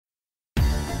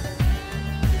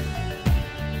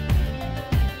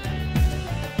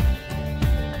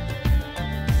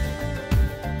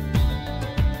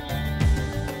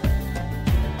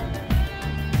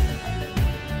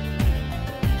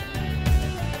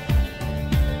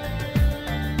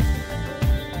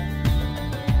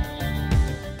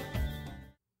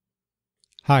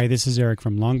Hi, this is Eric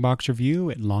from Longbox Review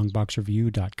at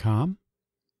longboxreview.com.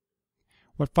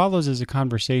 What follows is a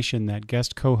conversation that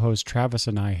guest co-host Travis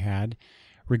and I had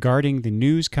regarding the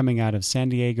news coming out of San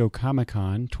Diego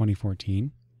Comic-Con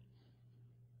 2014.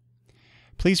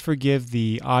 Please forgive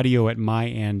the audio at my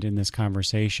end in this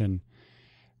conversation.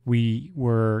 We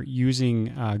were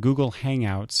using Google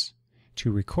Hangouts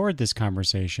to record this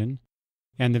conversation,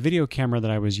 and the video camera that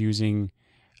I was using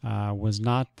was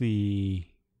not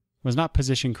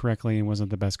positioned correctly and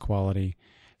wasn't the best quality,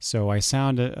 so I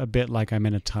sound a bit like I'm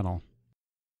in a tunnel.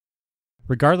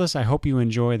 Regardless, I hope you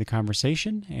enjoy the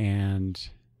conversation, and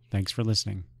thanks for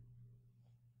listening.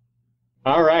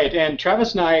 All right, and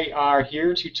Travis and I are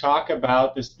here to talk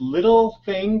about this little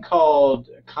thing called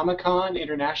Comic-Con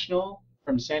International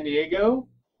from San Diego,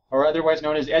 or otherwise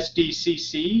known as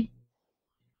SDCC.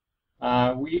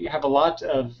 We have a lot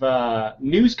of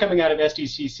news coming out of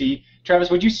SDCC. Travis,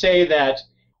 would you say that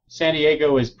San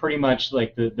Diego is pretty much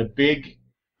like the big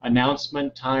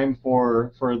announcement time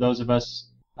for those of us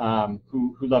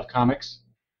who love comics,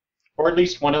 or at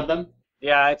least one of them?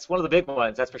 Yeah, it's one of the big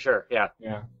ones, that's for sure. Yeah.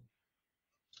 Yeah.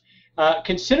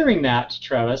 Considering that,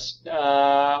 Travis,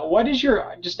 what is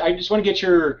your I just want to get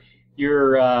your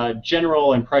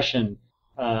general impression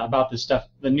about the stuff,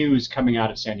 the news coming out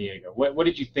of San Diego. What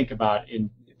did you think about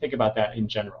that in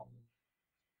general?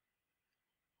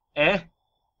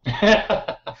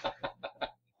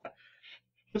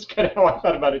 That's kind of how I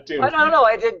thought about it too. I don't know.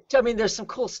 I mean, there's some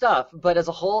cool stuff, but as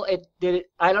a whole,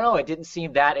 I don't know. It didn't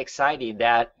seem that exciting.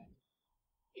 That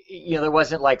there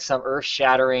wasn't like some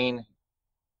earth-shattering,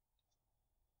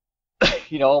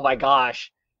 oh my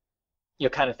gosh,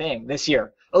 kind of thing this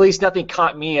year. At least nothing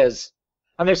caught me as.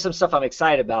 I mean, there's some stuff I'm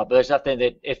excited about, but there's nothing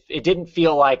that it didn't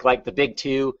feel like the big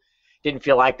two. Didn't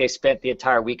feel like they spent the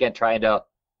entire weekend trying to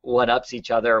one-ups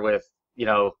each other with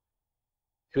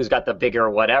who's got the bigger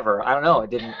whatever. I don't know. It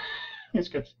didn't. It's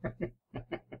good. I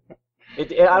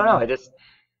don't know.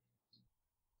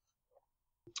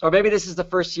 Or maybe this is the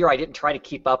first year I didn't try to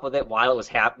keep up with it while it was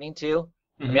happening too.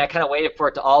 Mm-hmm. I mean, I kind of waited for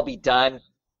it to all be done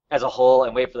as a whole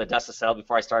and wait for the dust to settle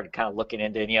before I started kind of looking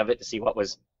into any of it to see what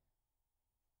was.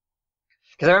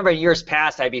 Because I remember in years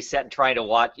past I'd be sitting trying to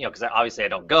watch, because obviously I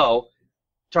don't go,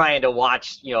 trying to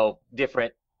watch,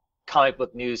 different comic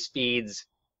book news feeds,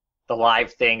 the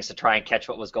live things to try and catch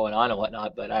what was going on and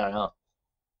whatnot, but I don't know.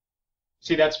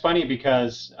 See, that's funny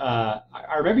because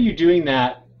I remember you doing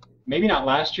that, maybe not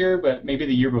last year, but maybe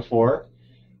the year before,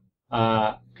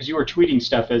 because you were tweeting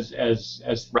stuff as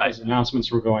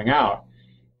announcements were going out,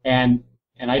 and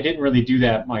I didn't really do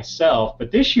that myself.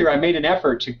 But this year I made an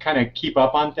effort to kind of keep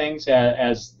up on things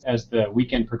as the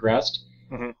weekend progressed,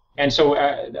 mm-hmm. And so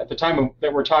at the time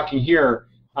that we're talking here,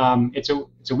 it's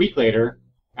a week later.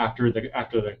 After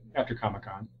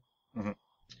Comic-Con,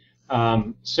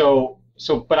 mm-hmm.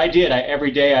 But I did. Every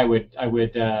day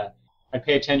I'd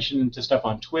pay attention to stuff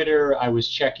on Twitter. I was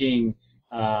checking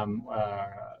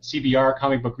CBR,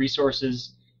 Comic Book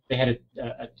Resources. They had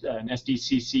an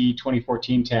SDCC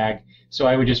 2014 tag, so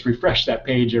I would just refresh that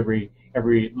page every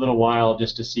little while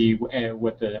just to see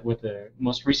what the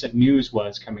most recent news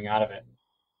was coming out of it.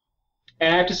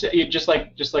 And I have to say, just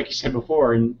like you said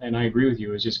before, and I agree with you,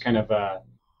 it was just kind of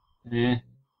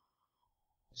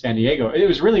San Diego. It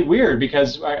was really weird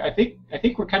because I think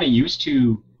we're kind of used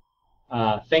to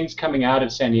things coming out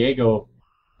of San Diego,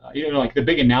 like the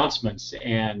big announcements,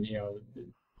 and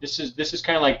this is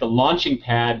kind of like the launching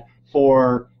pad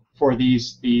for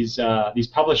these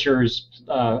publishers'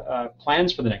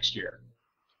 plans for the next year.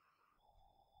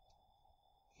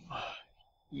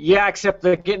 Yeah, except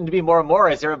they're getting to be more and more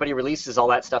as everybody releases all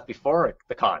that stuff before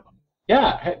the con.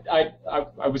 Yeah,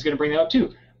 I was going to bring that up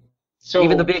too. So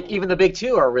even the big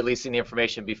two are releasing the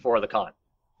information before the con.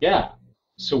 Yeah.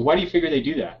 So why do you figure they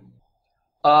do that?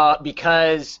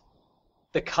 Because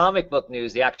the comic book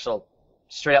news, the actual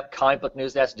straight up comic book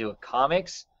news that has to do with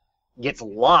comics, gets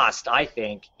lost, I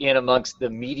think, in amongst the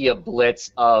media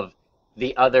blitz of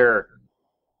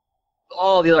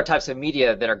all the other types of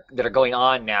media that are going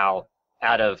on now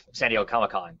out of San Diego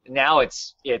Comic-Con. Now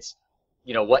it's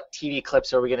what TV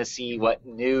clips are we going to see? What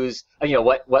news?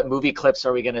 What movie clips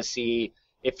are we going to see?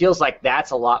 It feels like that's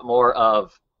a lot more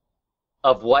of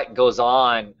what goes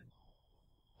on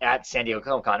at San Diego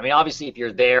Comic-Con. I mean, obviously, if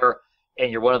you're there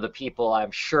and you're one of the people,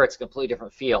 I'm sure it's a completely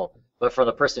different feel. But for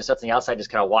the person who's sitting outside,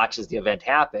 just kind of watches the event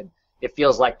happen, it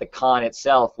feels like the con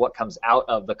itself, what comes out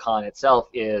of the con itself,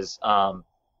 is all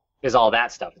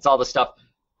that stuff. It's all the stuff,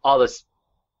 all this.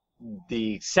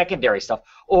 The secondary stuff,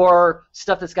 or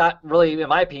stuff that's got really, in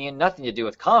my opinion, nothing to do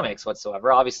with comics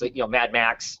whatsoever. Obviously, Mad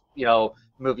Max,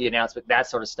 movie announcement, that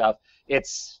sort of stuff.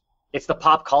 It's it's the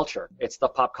pop culture. It's the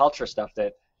pop culture stuff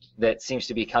that seems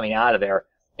to be coming out of there,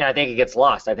 and I think it gets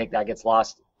lost. I think that gets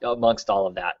lost amongst all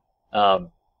of that.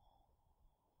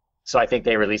 So I think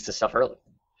they released the stuff early,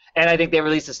 and I think they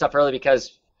released the stuff early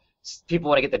because people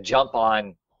want to get the jump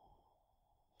on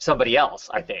somebody else.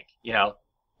 I think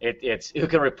it's who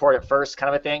can report it first,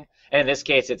 kind of a thing. And in this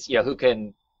case, it's who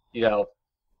can get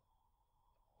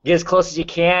as close as you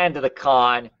can to the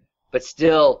con, but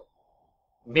still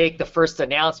make the first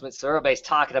announcement so everybody's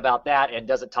talking about that and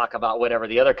doesn't talk about whatever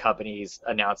the other company's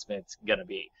announcement's going to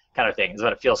be, kind of thing, is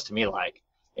what it feels to me like,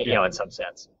 in some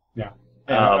sense. Yeah,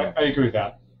 I agree with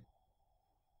that.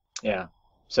 Yeah,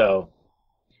 so...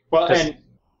 Well, and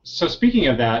so speaking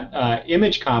of that,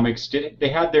 Image Comics, they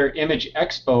had their Image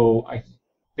Expo, I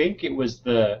think it was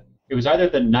either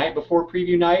the night before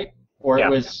preview night, or it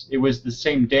was the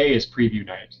same day as preview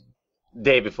night.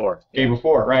 Day before,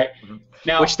 right? Mm-hmm.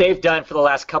 Now, which they've done for the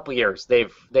last couple years.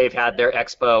 They've had their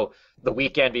expo the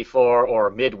weekend before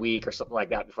or midweek or something like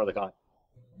that before the con.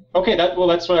 Okay, that's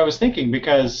what I was thinking,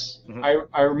 because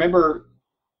I remember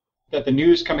that the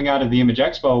news coming out of the Image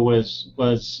Expo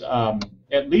was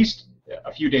at least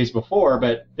a few days before,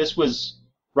 but this was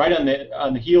right on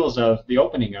the heels of the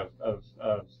opening of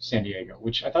San Diego,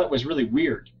 which I thought was really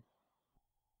weird.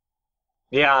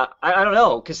 Yeah, I don't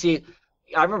know, because see,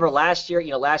 I remember last year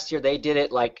they did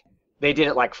it like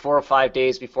 4 or 5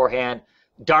 days beforehand.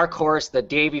 Dark Horse the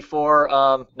day before,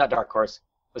 not Dark Horse,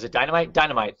 was it Dynamite?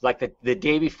 Dynamite, like the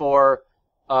day before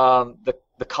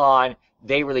the con,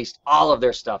 they released all of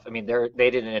their stuff. I mean, they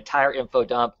did an entire info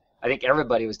dump. I think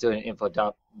everybody was doing an info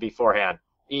dump beforehand.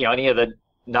 Any of the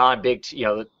non-big,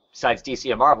 besides DC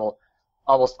and Marvel,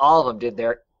 almost all of them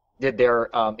did their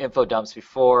info dumps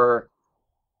before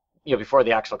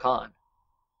the actual con.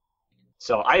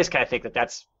 So I just kind of think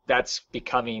that's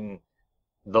becoming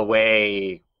the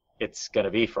way it's going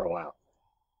to be for a while.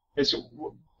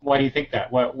 Why do you think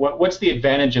that? What's the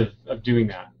advantage of doing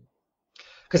that?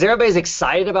 Because everybody's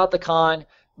excited about the con,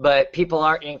 but people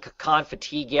aren't in con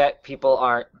fatigue yet. People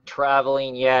aren't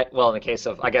traveling yet. Well, in the case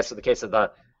of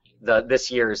the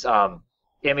this year's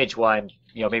Image one,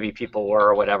 maybe people were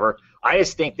or whatever. I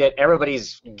just think that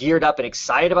everybody's geared up and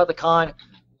excited about the con,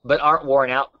 but aren't worn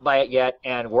out by it yet,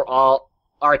 and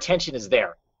our attention is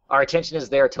there. Our attention is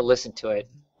there to listen to it.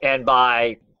 And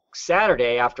by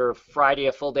Saturday, after Friday,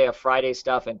 a full day of Friday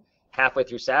stuff, and halfway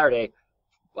through Saturday,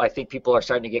 I think people are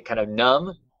starting to get kind of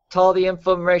numb to all the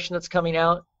information that's coming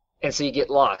out, and so you get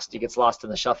lost. You get lost in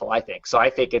the shuffle, I think. So I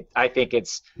think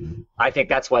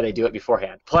that's why they do it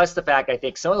beforehand. Plus the fact, I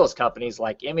think some of those companies,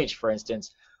 like Image, for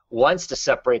instance, wants to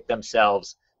separate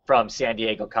themselves from San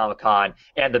Diego Comic-Con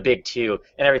and the Big Two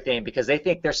and everything, because they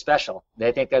think they're special.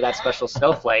 They think they're that special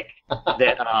snowflake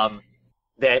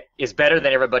that is better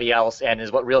than everybody else and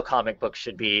is what real comic books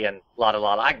should be, and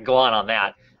la. I can go on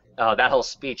that. That whole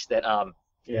speech that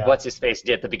what's his face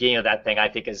did at the beginning of that thing, I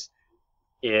think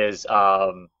is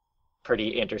pretty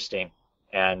interesting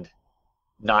and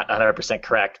not 100%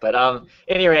 correct. But at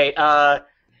any rate,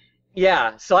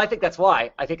 yeah. So I think that's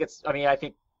why. I think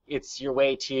it's your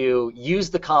way to use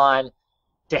the con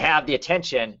to have the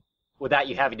attention without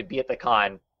you having to be at the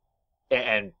con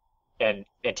and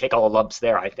take all the lumps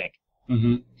there, I think.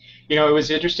 Mm-hmm. It was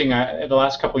interesting the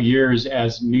last couple of years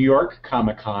as New York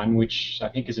Comic-Con, which I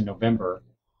think is in November,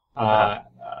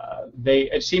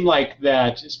 it seemed like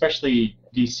that, especially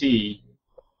DC,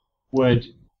 would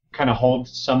kind of hold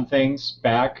some things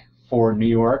back for New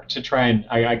York to try and,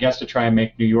 I guess, to try and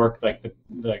make New York like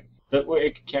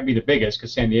it can't be the biggest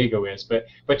because San Diego is, but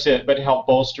to help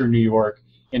bolster New York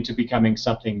into becoming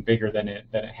something bigger than it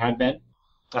had been.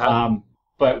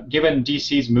 But given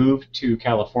DC's move to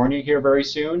California here very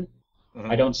soon,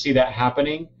 I don't see that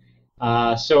happening.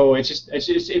 So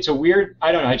it's a weird.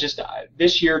 I don't know.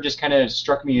 This year just kind of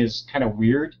struck me as kind of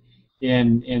weird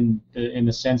in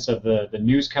the sense of the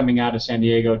news coming out of San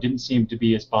Diego didn't seem to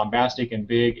be as bombastic and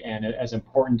big and as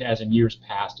important as in years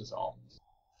past is all.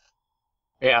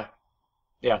 Yeah.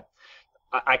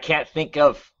 I can't think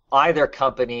of either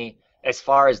company as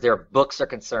far as their books are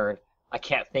concerned. I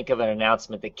can't think of an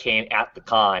announcement that came at the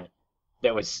con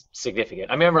that was significant.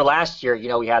 I remember last year,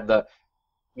 we had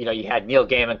you had Neil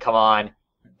Gaiman come on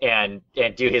and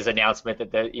do his announcement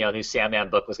that the new Sandman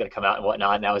book was going to come out and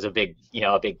whatnot, and that was a big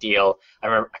deal.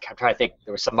 I'm trying to think,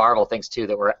 there were some Marvel things too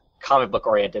that were comic book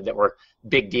oriented that were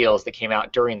big deals that came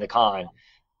out during the con,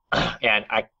 and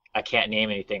I can't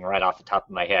name anything right off the top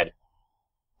of my head,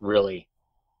 really,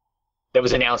 that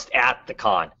was announced at the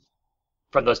con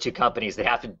from those two companies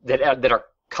that are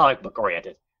comic book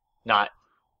oriented, not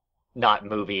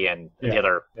movie and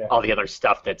all the other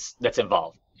stuff that's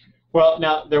involved. Well,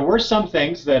 now there were some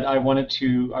things that I wanted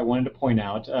to point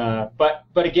out,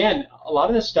 but again, a lot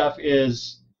of this stuff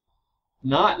is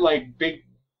not like big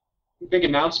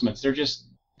announcements. They're just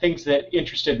things that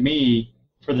interested me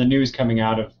for the news coming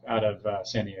out of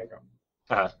San Diego.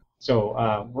 Uh-huh.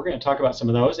 So we're going to talk about some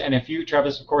of those. And if you,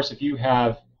 Travis, of course, if you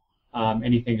have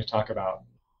anything to talk about,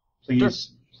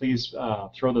 please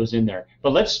throw those in there.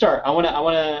 But let's start. I want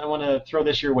to throw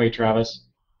this your way, Travis,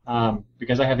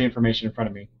 because I have the information in front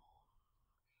of me.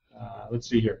 Let's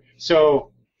see here.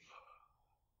 So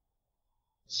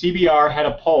CBR had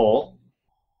a poll.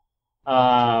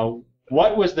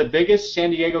 What was the biggest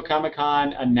San Diego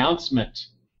Comic-Con announcement?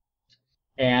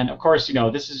 And of course,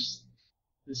 this is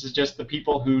just the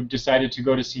people who decided to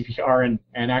go to CBR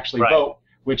and actually vote,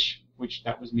 which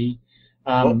that was me.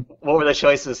 What were the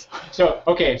choices? So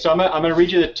I'm gonna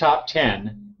read you the top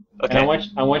 10, Okay. and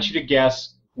I want you to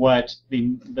guess what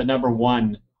the number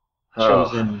one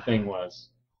chosen thing was.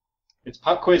 It's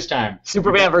pop quiz time.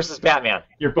 Superman versus Batman.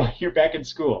 You're back in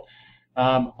school.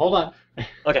 Hold on.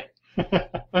 Okay.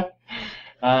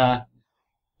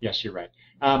 Yes, you're right.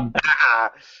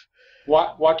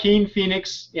 Joaquin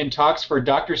Phoenix in talks for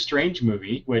Doctor Strange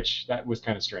movie, which that was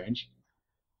kind of strange.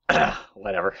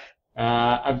 Whatever.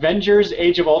 Avengers: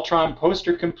 Age of Ultron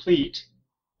poster complete.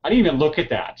 I didn't even look at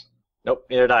that. Nope,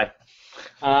 neither did I.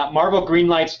 Marvel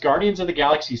greenlights Guardians of the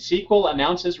Galaxy sequel,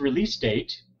 announces release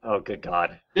date. Oh, good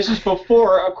God. This is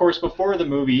before the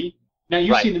movie. Now,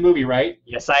 you've seen the movie, right?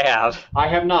 Yes, I have. I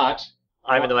have not.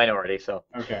 I'm in the minority, so.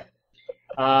 Okay.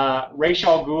 Ra's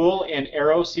al Ghul in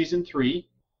Arrow Season 3.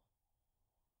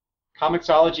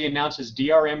 Comixology announces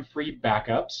DRM-free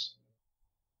backups.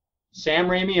 Sam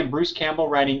Raimi and Bruce Campbell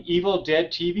writing Evil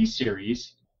Dead TV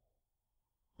series.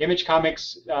 Image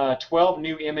Comics 12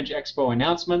 new Image Expo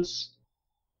announcements.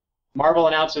 Marvel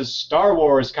announces Star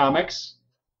Wars comics.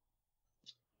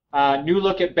 New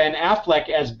look at Ben Affleck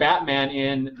as Batman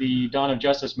in the Dawn of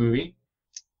Justice movie.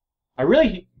 I'm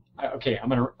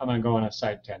gonna go on a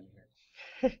side tangent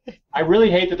here. I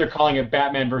really hate that they're calling it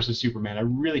Batman versus Superman. I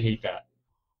really hate that.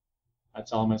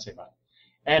 That's all I'm gonna say about it.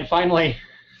 And finally,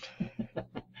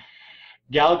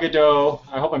 Gal Gadot.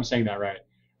 I hope I'm saying that right.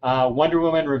 Wonder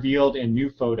Woman revealed in new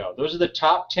photo. Those are the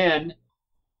top 10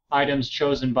 items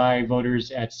chosen by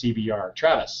voters at CBR.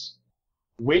 Travis,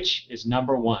 which is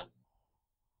number one?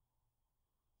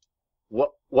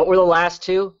 What were the last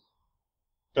two?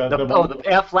 The better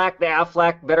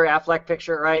Affleck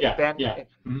picture, right? Yeah, Ben? yeah.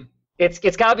 Mm-hmm.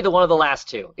 It's got to be the one of the last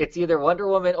two. It's either Wonder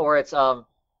Woman or it's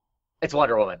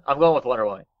Wonder Woman. I'm going with Wonder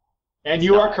Woman. And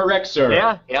you are correct, sir.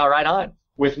 Yeah, right on.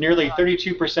 With nearly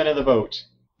 32% of the vote.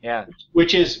 Yeah.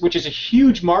 Which is a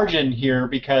huge margin here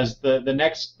because the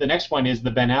next one is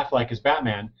the Ben Affleck as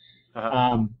Batman,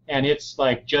 and it's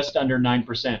like just under 9%.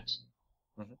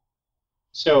 Mm-hmm.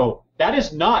 So that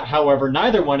is not, however,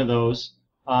 neither one of those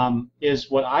is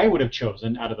what I would have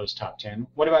chosen out of those top 10.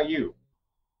 What about you?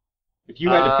 If you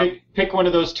had to pick one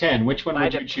of those 10, which one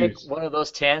would you choose? Pick one of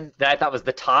those 10 that I thought was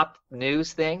the top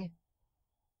news thing.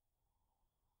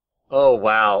 Oh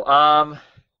wow.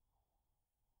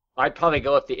 I'd probably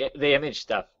go with the image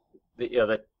stuff.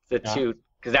 The two,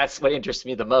 because that's what interests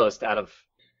me the most out of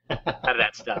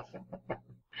that stuff.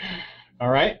 All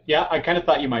right. Yeah, I kind of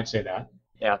thought you might say that.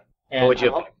 Yeah. And what would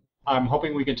you pick? I'm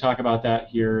hoping we can talk about that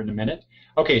here in a minute.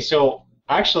 Okay, so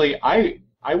actually, I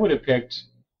would have picked,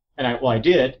 and I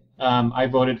did. I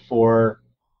voted for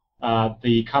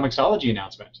the Comixology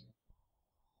announcement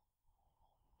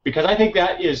because I think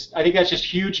that's just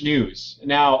huge news.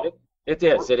 Now, it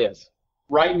is.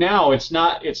 Right now, it's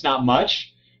not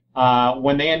much.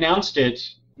 When they announced it,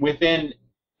 within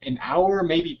an hour,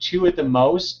 maybe two at the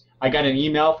most, I got an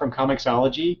email from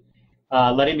Comixology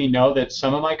letting me know that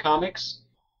some of my comics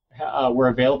were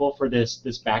available for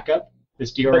this backup,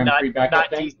 this DRM-free backup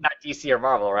thing. Not DC or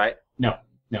Marvel, right? No.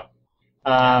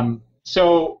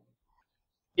 So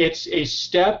it's a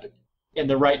step in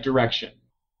the right direction,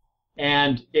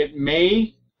 and it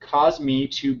may cause me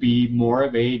to be more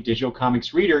of a digital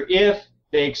comics reader if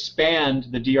they expand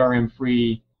the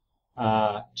DRM-free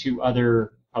to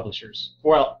other publishers.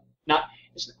 Well,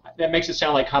 that makes it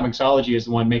sound like Comixology is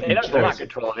the one making the choice. They're not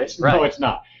controlling it. Right. No, it's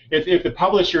not. If the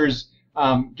publishers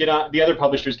the other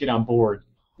publishers get on board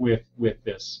with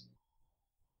this.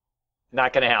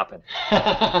 Not going to happen.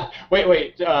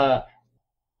 Wait.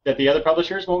 That the other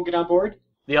publishers won't get on board?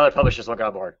 The other publishers won't get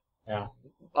on board. Yeah.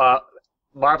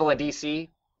 Marvel and DC,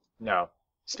 no.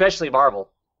 Especially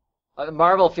Marvel.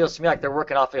 Marvel feels to me like they're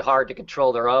working awfully hard to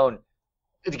control their own,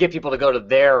 to get people to go to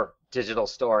their digital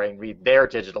store and read their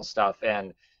digital stuff, so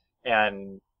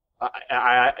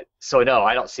no,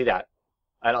 I don't see that.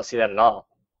 I don't see that at all.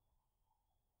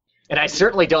 And I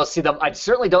certainly don't see them. I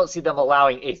certainly don't see them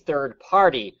allowing a third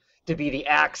party to be the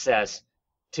access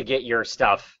to get your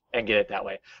stuff and get it that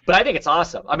way. But I think it's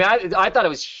awesome. I mean, I thought it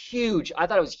was huge. I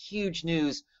thought it was huge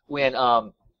news when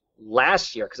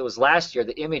last year, because it was last year,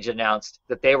 the Image announced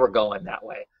that they were going that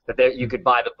way. That you could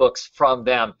buy the books from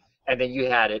them, and then you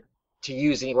had it to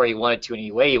use anywhere you wanted to,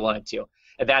 any way you wanted to,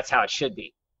 and that's how it should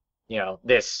be. You know,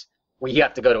 this where you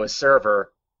have to go to a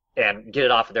server and get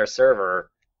it off of their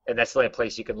server, and that's the only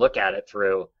place you can look at it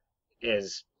through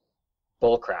is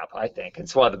bullcrap. I think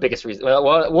it's one of the biggest reasons.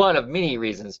 Well, one of many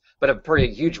reasons, but a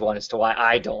pretty huge one as to why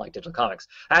I don't like digital comics.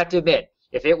 I have to admit,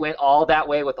 if it went all that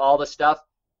way with all the stuff,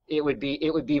 it would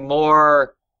be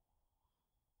more.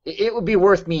 It would be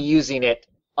worth me using it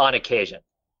on occasion.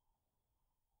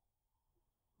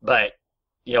 But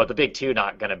you know, the big two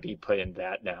not going to be put in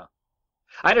that now.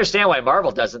 I understand why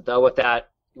Marvel doesn't though with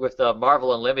the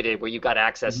Marvel Unlimited, where you've got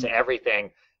access to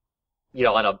everything, you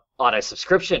know, on a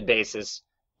subscription basis,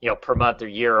 you know, per month or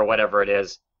year or whatever it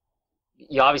is.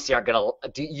 You obviously aren't going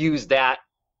to use that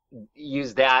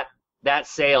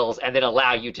sales and then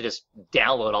allow you to just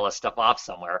download all this stuff off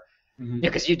somewhere,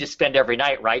 because you just spend every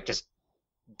night, right, just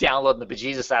downloading the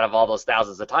bejesus out of all those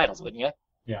thousands of titles, wouldn't you?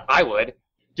 Yeah, I would.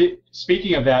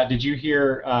 Speaking of that, did you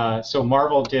hear? So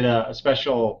Marvel did a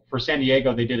special for San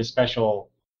Diego. They did a special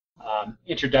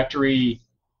introductory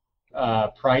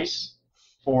price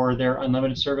for their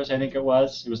unlimited service. I think it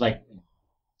was like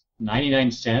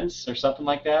 99 cents or something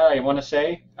like that. I want to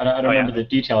say. I don't remember the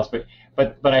details, but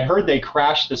I heard they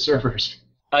crashed the servers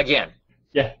again.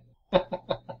 Yeah.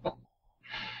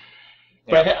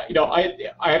 But you know,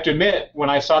 I have to admit, when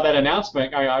I saw that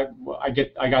announcement, I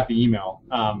got the email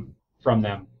from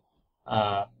them.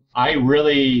 I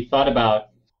really thought about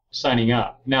signing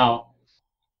up. Now,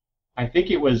 I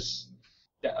think it was,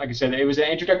 like I said, it was an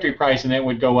introductory price, and then it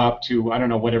would go up to, I don't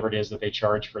know, whatever it is that they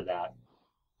charge for that.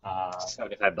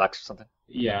 $75 or something.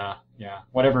 Yeah,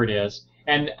 whatever it is.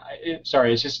 And it's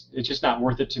just not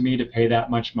worth it to me to pay that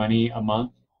much money a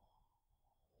month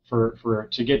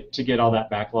to get all that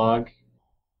backlog.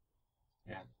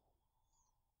 Yeah.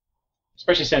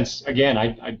 Especially since, again,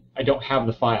 I don't have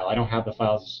the file. I don't have the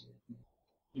files,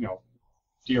 you know,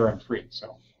 DRM free.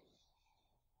 So,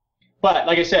 but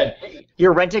like I said,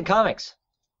 you're renting comics.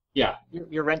 Yeah.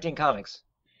 You're renting comics,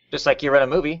 just like you rent a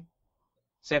movie.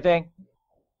 Same thing.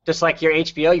 Just like your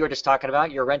HBO you were just talking about,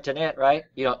 you're renting it, right?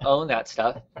 You don't own that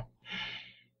stuff.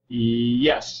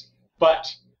 Yes,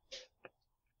 but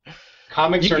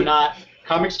comics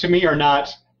to me are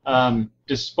not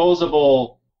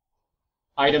disposable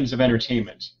items of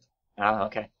entertainment. Oh,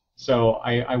 okay. So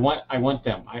I want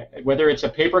them. Whether it's a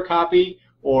paper copy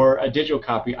or a digital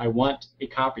copy, I want a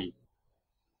copy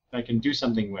that I can do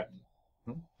something with.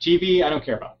 TV, I don't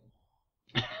care about.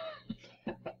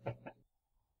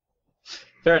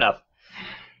 Fair enough.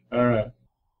 All right.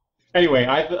 Anyway,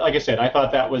 like I said, I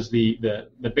thought that was the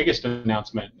biggest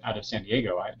announcement out of San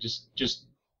Diego. I just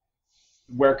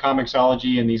where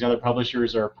Comixology and these other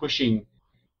publishers are pushing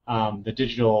the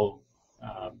digital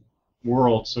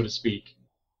world, so to speak,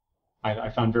 I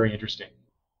found very interesting.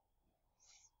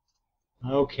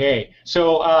 Okay,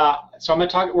 so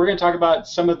we're going to talk about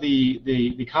some of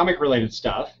the comic related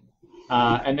stuff,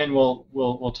 and then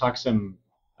we'll talk some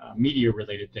media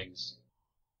related things.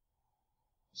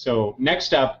 So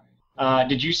next up,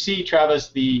 did you see, Travis,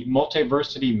 the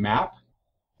Multiversity map?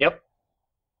 Yep.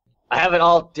 I have it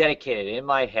all dedicated in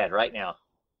my head right now.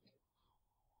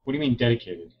 What do you mean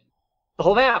dedicated? The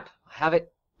whole map. I have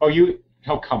it.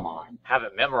 Oh, come on. Have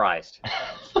it memorized.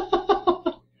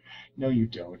 No, you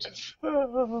don't.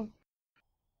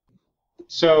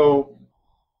 So,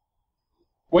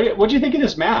 what do you think of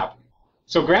this map?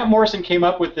 So Grant Morrison came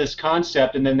up with this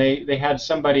concept, and then they had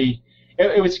somebody.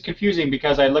 It was confusing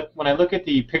because when I look at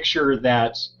the picture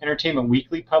that Entertainment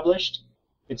Weekly published,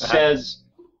 it says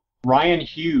Ryan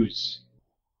Hughes,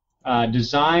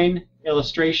 design,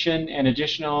 illustration, and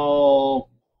additional.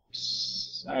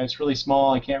 It's really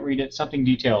small. I can't read it. Something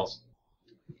details.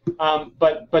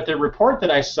 But the report that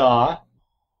I saw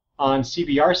on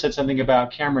CBR said something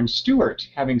about Cameron Stewart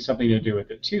having something to do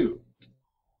with it too.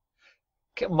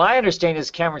 My understanding is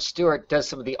Cameron Stewart does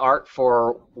some of the art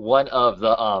for one of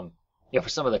the for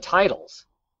some of the titles.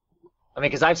 I mean,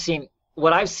 because I've seen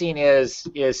is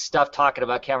stuff talking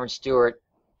about Cameron Stewart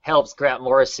helps Grant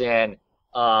Morrison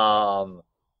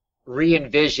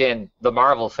re-envision the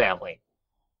Marvel family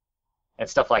and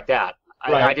stuff like that.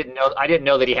 Right. I didn't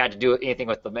know that he had to do anything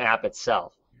with the map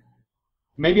itself.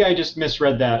 Maybe I just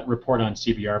misread that report on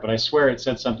CBR, but I swear it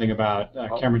said something about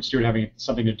Cameron Stewart having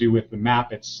something to do with the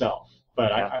map itself.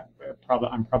 But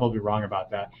I'm probably wrong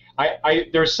about that.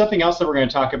 There's something else that we're going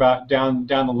to talk about down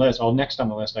the list, next on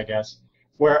the list, I guess,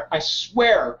 where I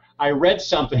swear I read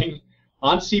something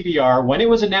on CBR when it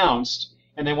was announced,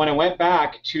 and then when I went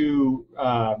back to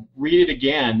read it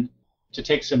again to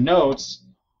take some notes,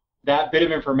 that bit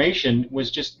of information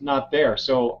was just not there.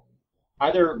 So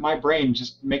either my brain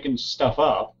just making stuff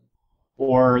up,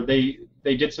 or they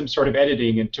did some sort of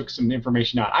editing and took some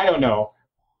information out. I don't know.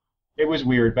 It was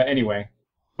weird, but anyway.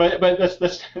 But let's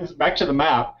back to the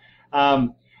map. I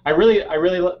really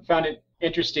found it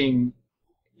interesting,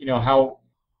 how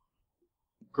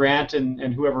Grant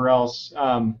and whoever else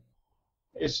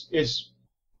is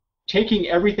taking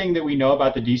everything that we know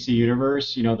about the DC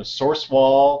universe, the source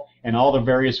wall and all the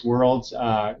various worlds,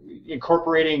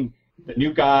 incorporating the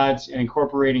new gods and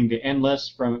incorporating the endless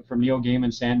from Neil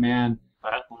Gaiman's Sandman.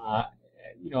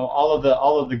 All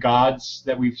of the gods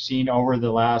that we've seen over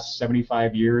the last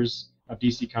 75 years of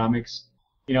DC Comics,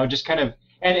 just kind of,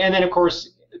 and then of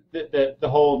course the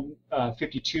whole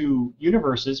 52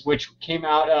 universes, which came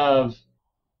out of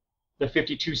the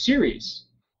 52 series.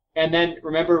 And then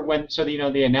remember when,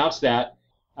 they announced that,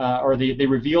 or they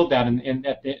revealed that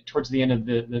towards the end of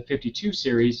the 52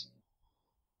 series,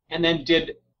 and then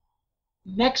did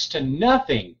next to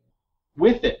nothing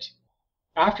with it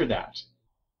after that.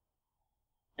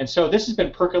 And so this has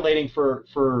been percolating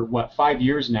for what, 5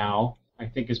 years now, I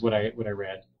think is what I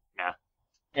read. Yeah.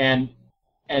 And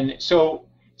so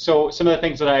some of the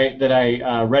things that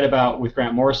I read about with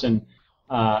Grant Morrison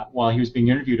while he was being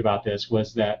interviewed about this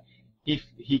was that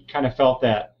he kind of felt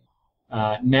that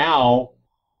now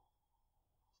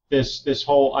this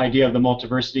whole idea of the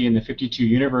multiversity and the 52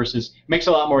 universes makes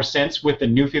a lot more sense with the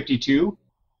new 52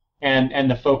 and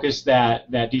the focus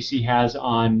that DC has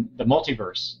on the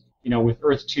multiverse. With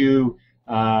Earth 2,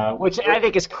 which I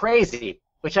think is crazy.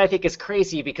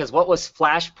 Because what was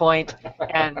Flashpoint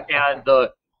and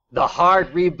the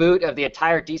hard reboot of the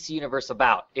entire DC universe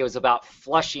about? It was about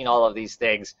flushing all of these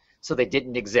things so they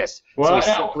didn't exist. Well, so we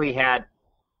simply had.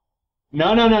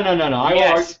 No.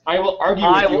 Yes. I will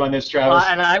argue with you on this, Travis.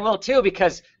 And I will too,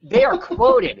 because they are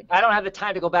quoted. I don't have the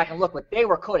time to go back and look, but they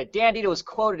were quoted. Dan Didio was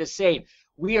quoted as saying,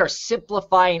 "We are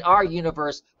simplifying our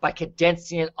universe by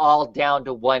condensing it all down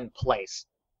to one place."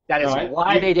 That is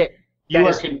why they did. You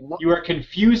are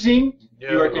confusing. No.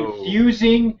 You are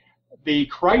confusing the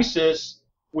Crisis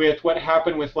with what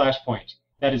happened with Flashpoint.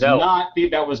 That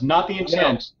was not the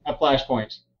intent of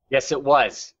Flashpoint. Yes, it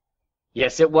was.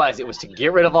 Yes, it was. It was to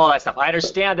get rid of all that stuff. I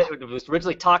understand that it was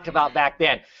originally talked about back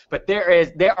then, but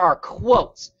there are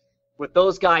quotes with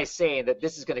those guys saying that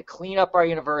this is going to clean up our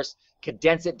universe,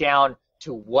 condense it down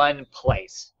to one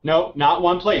place. No, not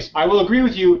one place. I will agree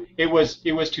with you. It was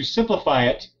to simplify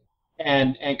it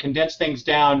and condense things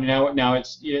down. Now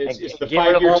it's the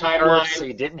 5-year timeline. So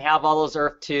you didn't have all those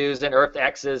Earth 2s and Earth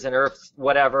X's and Earth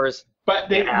whatevers. But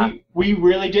we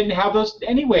really didn't have those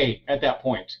anyway at that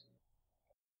point.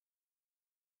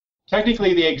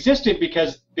 Technically, they existed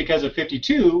because of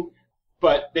 52,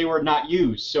 but they were not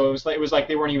used. So it was like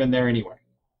they weren't even there anyway.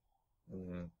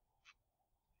 Mm-hmm.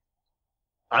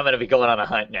 I'm going to be going on a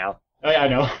hunt now. Oh, yeah, I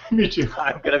know. Me too.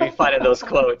 I'm going to be finding those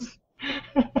quotes.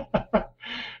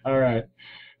 All right.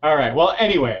 Well,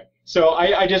 anyway, so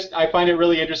I find it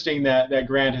really interesting that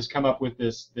Grant has come up with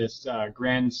this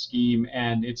grand scheme,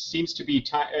 and it seems to be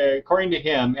according to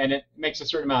him, and it makes a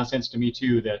certain amount of sense to me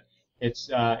too, that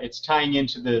it's tying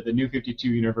into the new 52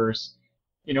 universe,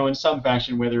 in some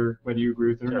fashion, whether you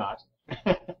agree with it or not.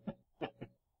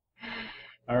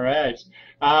 All right.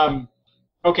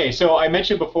 Okay, so I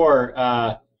mentioned before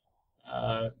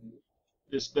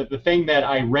the thing that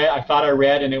I thought I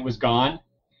read and it was gone.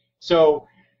 So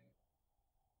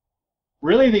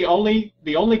really the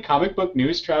only comic book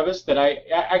news, Travis, that I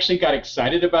actually got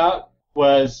excited about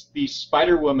was the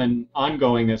Spider-Woman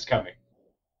ongoing that's coming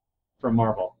from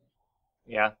Marvel.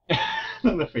 Yeah.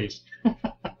 The face.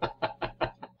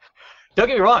 Don't get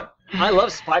me wrong. I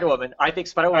love Spider-Woman. I think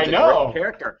Spider-Woman's a great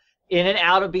character. In and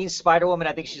out of being Spider-Woman,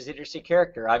 I think she's an interesting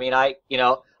character. I mean, I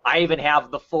even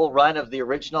have the full run of the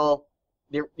original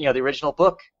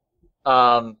book.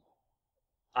 I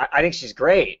think she's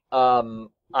great.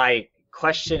 I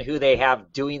question who they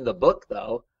have doing the book,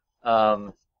 though.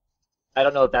 I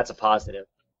don't know if that's a positive.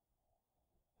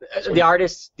 The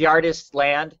artist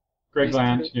Land. Greg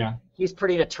Land, yeah. He's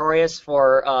pretty notorious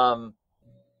for I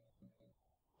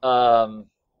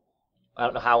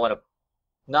don't know how I want to.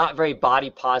 Not very body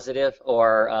positive,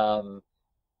 or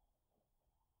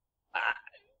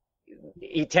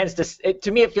he tends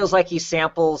to me it feels like he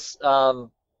samples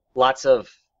lots of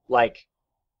like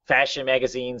fashion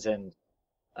magazines and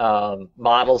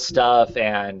model stuff,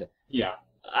 and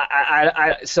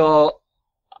I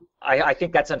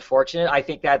think that's unfortunate. I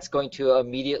think that's going to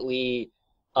immediately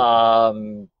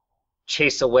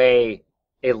chase away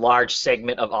a large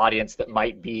segment of audience that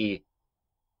might be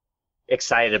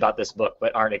excited about this book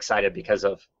but aren't excited because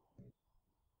of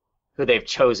who they've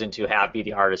chosen to have be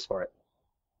the artist for it.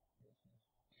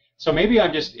 So maybe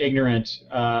I'm just ignorant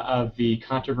of the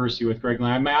controversy with Greg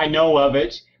Land. I know of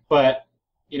it, but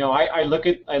I look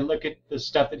at the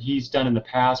stuff that he's done in the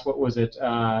past. What was it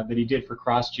that he did for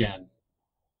CrossGen?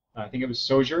 I think it was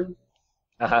Sojourn.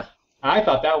 Uh-huh. I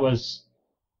thought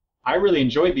I really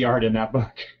enjoyed the art in that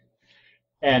book.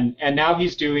 And now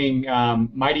he's doing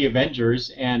Mighty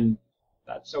Avengers, and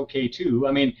that's okay too.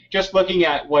 I mean, just looking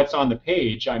at what's on the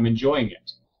page, I'm enjoying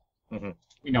it. Mm-hmm.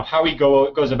 How he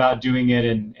goes about doing it,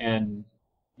 and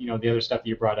the other stuff that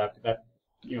you brought up. That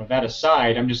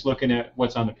aside, I'm just looking at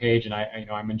what's on the page, and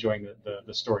I'm enjoying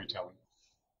the storytelling.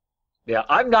 Yeah,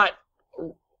 I'm not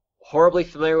horribly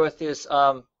familiar with his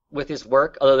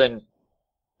work, other than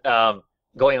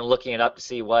going and looking it up to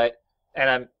see what, and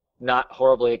I'm not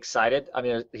horribly excited. I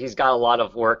mean, he's got a lot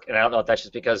of work, and I don't know if that's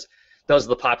just because those are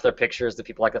the popular pictures that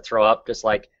people like to throw up, just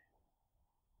like,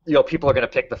 people are going to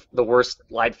pick the worst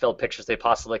Liefeld pictures they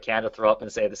possibly can to throw up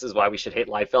and say this is why we should hate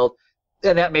Liefeld.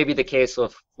 And that may be the case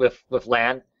with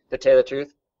Land, to tell you the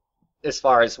truth, as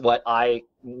far as what I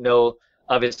know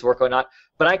of his work or not.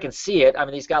 But I can see it. I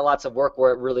mean, he's got lots of work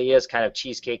where it really is kind of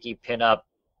cheesecakey, pin-up,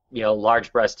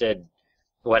 large-breasted,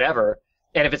 whatever.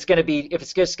 And if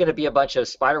it's just going to be a bunch of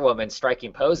Spider-Woman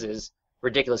striking poses,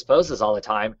 ridiculous poses all the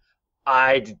time,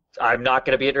 I'm not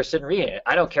going to be interested in reading it.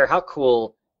 I don't care how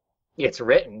cool it's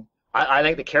written. I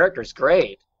think the character's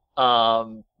great,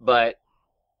 but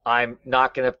I'm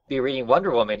not going to be reading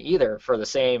Wonder Woman either for the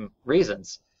same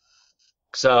reasons.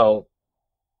 So,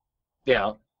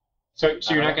 So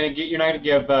you're not going to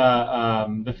give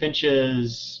the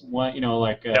Finches one,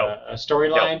 a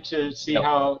storyline to see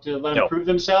how to let them prove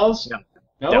themselves?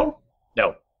 No.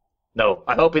 No.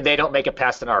 I'm hoping they don't make it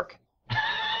past an arc.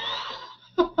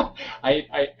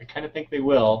 I kind of think they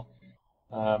will.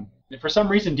 For some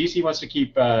reason, DC wants to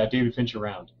keep David Finch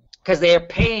around. Because they are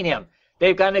paying him.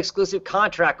 They've got an exclusive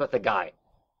contract with the guy.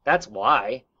 That's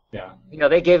why. Yeah.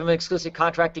 They gave him an exclusive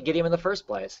contract to get him in the first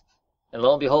place. And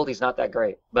lo and behold, he's not that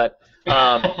great. But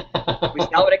not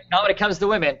when it comes to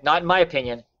women, not in my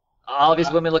opinion. All of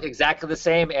his women look exactly the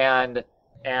same, and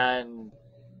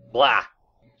blah.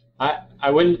 I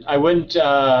wouldn't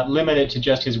limit it to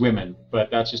just his women,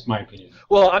 but that's just my opinion.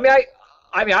 Well,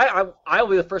 I'll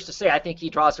be the first to say I think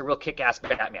he draws a real kick-ass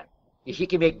Batman. He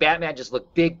can make Batman just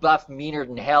look big, buff, meaner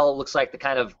than hell. Looks like the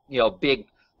kind of big,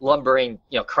 lumbering,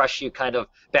 crush you kind of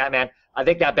Batman. I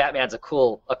think that Batman's a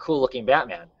cool looking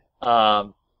Batman.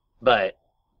 But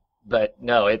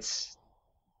no, I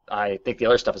think the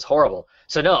other stuff is horrible.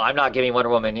 So no, I'm not giving Wonder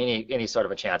Woman any sort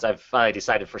of a chance. I've finally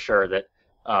decided for sure that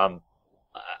I'm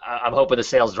hoping the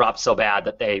sales drop so bad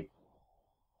that they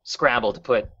scramble to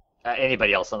put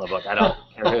anybody else on the book. I don't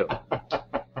care who.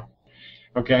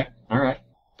 Okay, all right.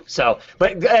 So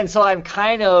I'm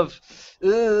kind of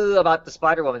about the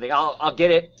Spider-Woman thing. I'll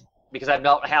get it because I'm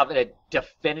not having a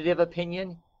definitive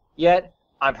opinion yet.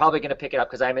 I'm probably going to pick it up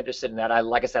because I'm interested in that.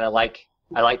 Like I said, I like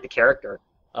the character.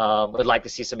 Would like to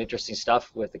see some interesting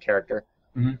stuff with the character.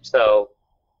 Mm-hmm. So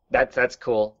that's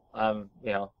cool.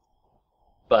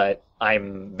 But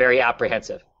I'm very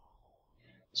apprehensive.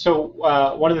 So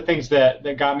one of the things that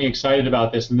got me excited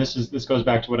about this, and this goes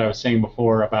back to what I was saying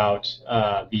before about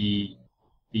the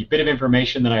bit of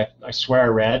information that I swear I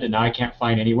read and now I can't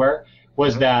find anywhere,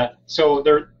 was that so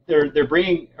they're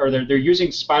bringing, or they're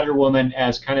using Spider-Woman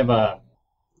as kind of a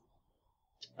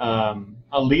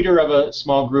leader of a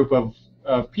small group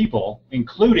of people,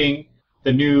 including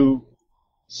the new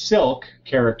Silk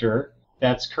character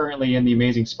that's currently in the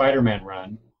Amazing Spider-Man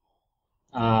run.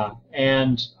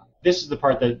 And this is the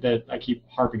part that I keep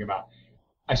harping about.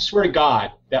 I swear to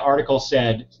God, that article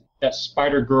said that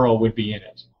Spider-Girl would be in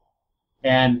it.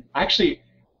 And actually,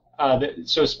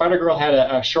 so Spider-Girl had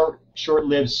a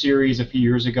short-lived series a few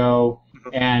years ago,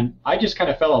 and I just kind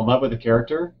of fell in love with the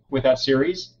character with that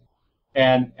series.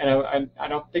 And I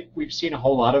don't think we've seen a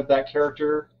whole lot of that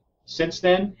character since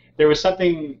then. There was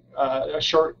something, a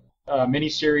short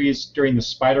mini-series during the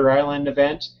Spider Island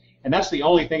event, and that's the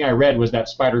only thing I read was that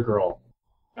Spider-Girl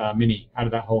mini out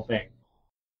of that whole thing,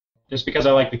 just because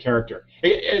I like the character.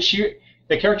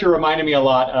 The character reminded me a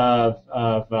lot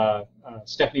of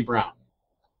Stephanie Brown.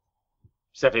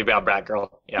 Stephanie Brown, Batgirl.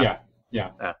 Yeah.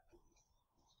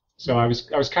 So I was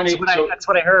kind of. That's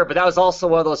what I heard, but that was also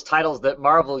one of those titles that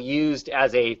Marvel used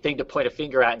as a thing to point a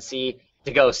finger at and see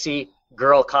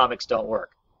girl comics don't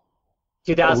work.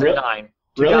 2009.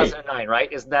 Really? 2009, right?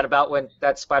 Isn't that about when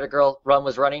that Spider-Girl run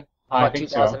was running? I About think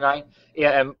 2009?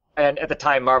 Yeah, and at the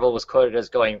time, Marvel was quoted as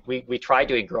going, we tried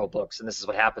doing girl books, and this is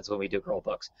what happens when we do girl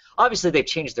books. Obviously, they've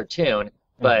changed their tune,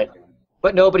 but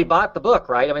nobody bought the book,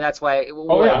 right? I mean, that's why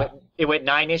it went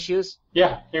 9 issues.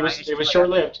 Yeah, it was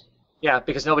short-lived. Yeah,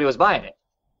 because nobody was buying it.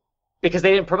 Because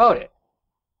they didn't promote it.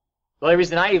 The only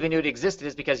reason I even knew it existed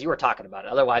is because you were talking about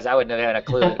it. Otherwise, I wouldn't have had a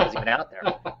clue that it was even out there.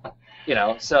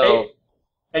 So... Hey,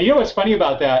 and you know what's funny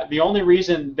about that? The only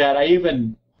reason that I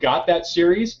even got that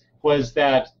series was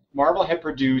that Marvel had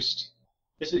produced.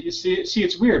 You see,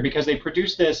 it's weird because they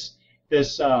produced this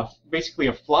basically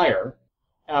a flyer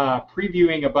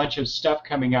previewing a bunch of stuff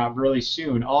coming out really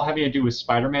soon, all having to do with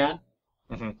Spider-Man.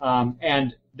 Mm-hmm.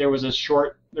 And there was a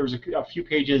few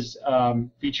pages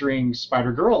featuring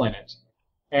Spider-Girl in it,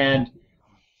 and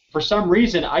for some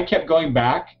reason I kept going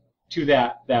back to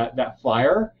that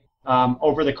flyer.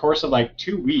 Over the course of like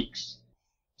 2 weeks.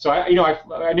 So I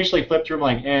initially flipped through them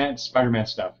like, it's Spider-Man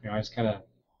stuff. I just kind of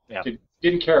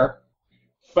didn't care.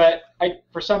 But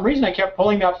for some reason, I kept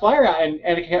pulling that flyer out, and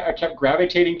I kept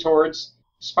gravitating towards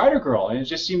Spider-Girl, and it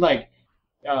just seemed like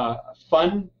a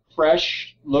fun,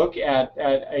 fresh look at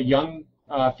a young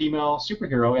female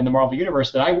superhero in the Marvel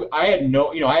universe that I had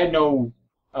no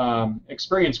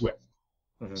experience with.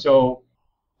 Mm-hmm. So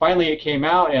finally it came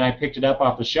out, and I picked it up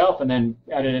off the shelf and then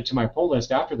added it to my pull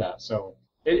list after that. So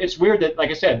it's weird that, like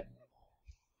I said,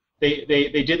 they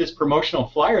did this promotional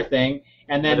flyer thing,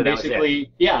 and then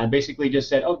basically just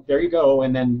said, oh, there you go,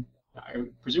 and then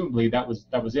presumably that was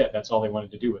it. That's all they wanted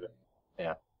to do with it.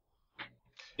 Yeah.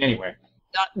 Anyway.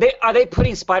 Are they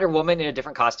putting Spider-Woman in a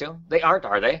different costume? They aren't,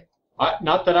 are they?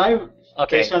 Not that I.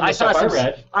 Okay. Based on the stuff I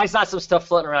read. I saw some stuff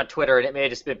floating around Twitter, and it may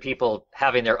have just been people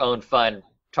having their own fun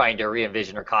trying to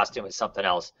re-envision her costume as something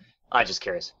else. I'm just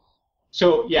curious.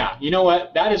 So yeah, you know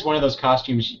what? That is one of those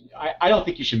costumes I don't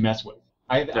think you should mess with.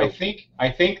 I think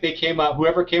they came up.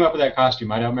 Whoever came up with that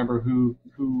costume, I don't remember who.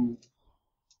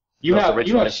 You have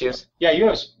original issues. Yeah, you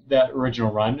have that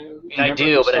original run. I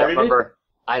do, but I don't remember.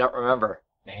 I don't remember.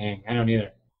 Dang, I don't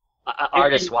either.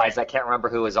 Artist-wise, I can't remember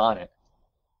who was on it.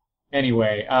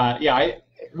 Anyway,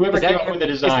 whoever came up with the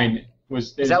design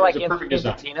is that like a perfect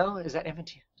design. Infantino? Is that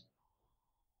Infantino?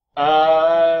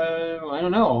 I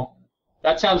don't know.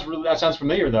 That sounds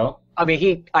familiar though. I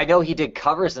mean, I know he did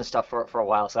covers and stuff for a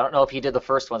while, so I don't know if he did the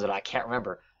first ones, and I can't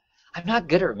remember. I'm not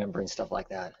good at remembering stuff like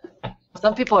that.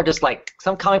 Some people are just like,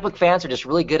 some comic book fans are just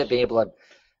really good at being able to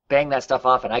bang that stuff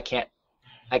off, and I can't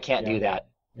do that.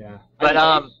 Yeah. But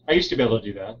I used to be able to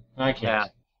do that. I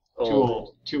can't. Yeah.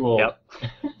 Too old. Yep.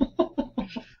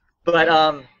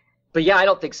 But yeah, I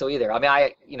don't think so either. I mean,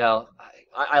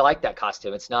 I like that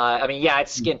costume. It's not. I mean, yeah,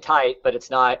 it's skin tight, but it's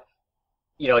not.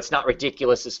 It's not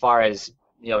ridiculous as far as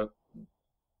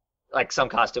like some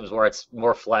costumes where it's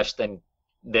more flesh than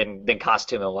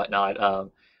costume and whatnot.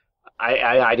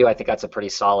 I think that's a pretty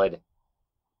solid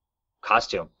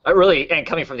costume. And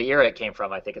coming from the era it came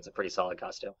from, I think it's a pretty solid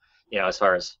costume. As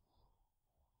far as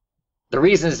the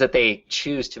reasons that they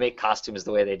choose to make costumes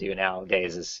the way they do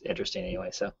nowadays is interesting anyway.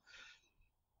 So.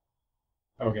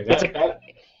 Okay.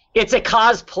 It's a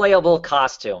cosplayable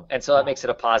costume, and so that makes it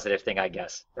a positive thing, I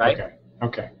guess, right?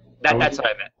 Okay. That's what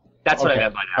I meant. That's what I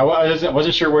meant by that. I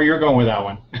wasn't sure where you were going with that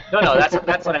one. No,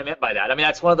 that's what I meant by that. I mean,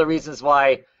 that's one of the reasons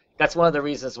why. The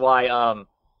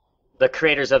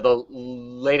creators of the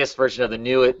latest version of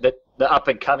the up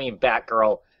and coming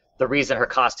Batgirl, the reason her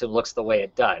costume looks the way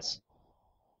it does.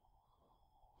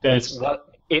 It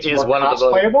is one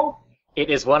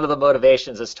of the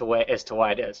motivations as to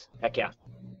why it is. Heck yeah.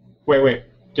 Wait.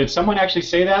 Did someone actually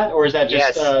say that, or is that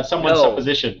just someone's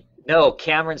supposition? No,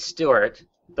 Cameron Stewart,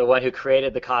 the one who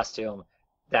created the costume,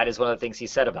 that is one of the things he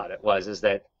said about it, is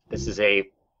that this is a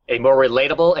more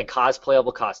relatable and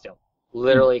cosplayable costume.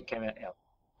 Literally came in.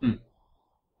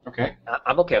 Okay.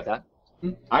 I'm okay with that.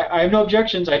 I have no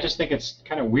objections. I just think it's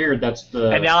kind of weird. That's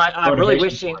the. And now I'm really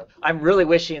wishing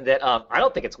that I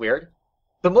don't think it's weird.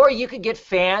 The more you can get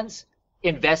fans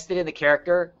invested in the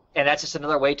character, and that's just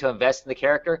another way to invest in the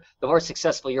character, the more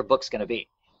successful your book's going to be.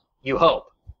 You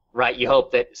hope, right? You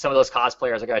hope that some of those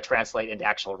cosplayers are going to translate into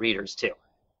actual readers too.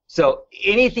 So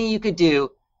anything you could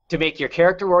do to make your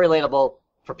character more relatable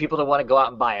for people to want to go out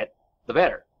and buy it, the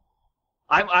better.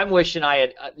 I'm wishing I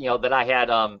had, that I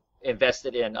had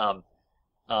invested in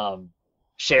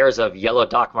shares of yellow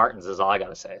Doc Martens is all I got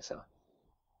to say. So,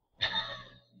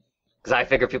 because I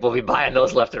figure people will be buying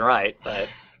those left and right, but.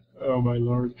 Oh my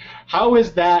lord! How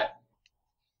is that?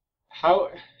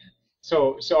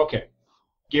 So okay.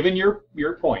 Given your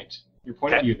point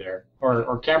of view there,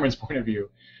 or Cameron's point of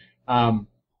view,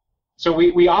 so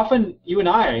we often, you and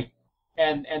I,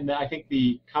 and I think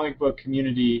the comic book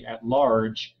community at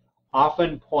large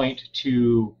often point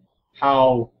to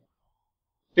how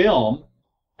film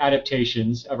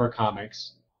adaptations of our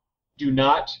comics do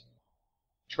not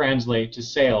translate to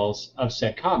sales of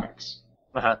said comics.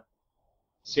 Uh-huh.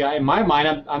 See, in my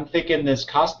mind, I'm thinking this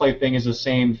cosplay thing is the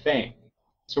same thing.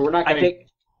 So we're not going to...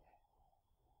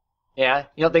 Yeah,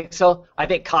 you don't think so? I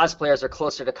think cosplayers are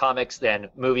closer to comics than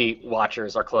movie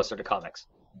watchers are closer to comics.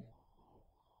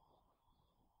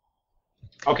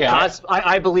 Okay.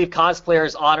 I believe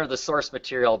cosplayers honor the source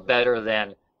material better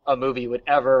than a movie would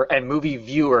ever, and movie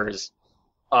viewers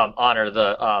honor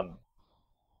the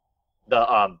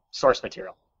source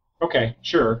material. Okay,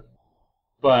 sure,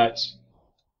 but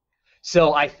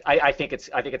so I think it's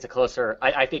a closer.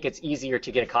 I think it's easier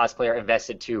to get a cosplayer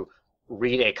invested to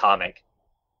read a comic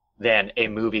than a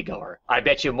moviegoer. I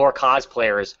bet you more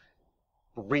cosplayers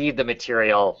read the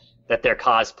material that they're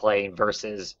cosplaying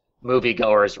versus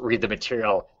moviegoers read the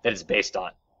material that it's based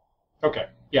on. Okay,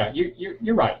 yeah,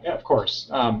 you're right. Yeah, of course.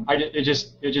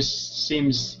 It just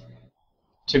seems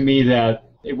to me that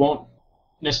it won't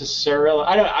necessarily.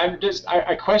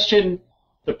 I question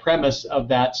the premise of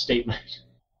that statement.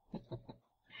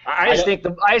 I just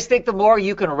think the more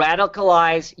you can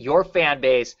radicalize your fan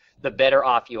base, the better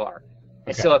off you are.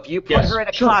 And so if you put her in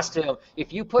a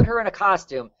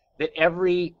costume, that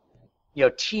every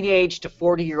teenage to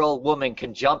 40-year-old woman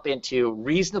can jump into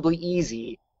reasonably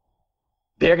easy,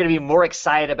 they're going to be more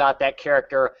excited about that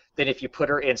character than if you put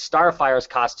her in Starfire's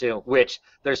costume, which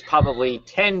there's probably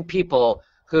 10 people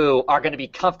who are going to be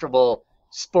comfortable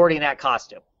sporting that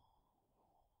costume.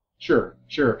 Sure.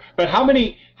 But how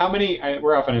many?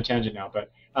 We're off on a tangent now,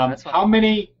 but how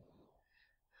many?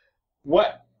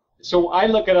 What? So I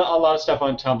look at a lot of stuff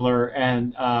on Tumblr,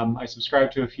 and I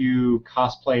subscribe to a few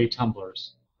cosplay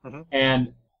Tumblrs,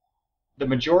 and the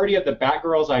majority of the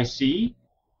Batgirls I see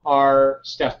are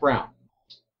Steph Brown,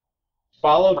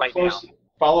 followed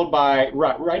by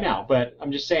right now. But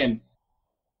I'm just saying,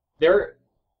 they're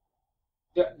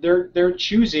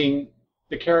choosing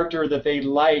the character that they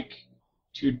like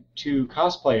to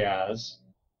cosplay as.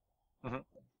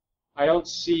 I don't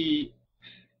see.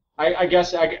 I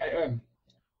guess my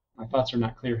thoughts are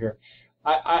not clear here.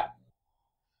 I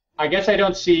guess I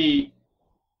don't see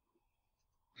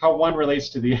how one relates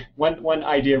to the one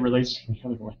idea relates to the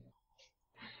other one.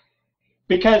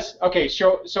 Because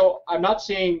so I'm not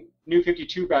seeing New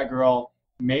 52 Batgirl,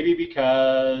 maybe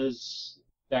because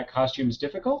that costume is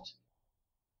difficult,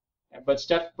 but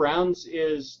Steph Brown's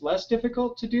is less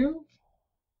difficult to do.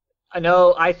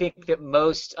 I think that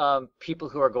most people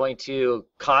who are going to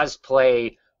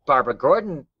cosplay Barbara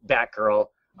Gordon Batgirl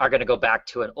are going to go back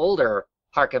to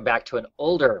harken back to an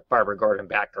older Barbara Gordon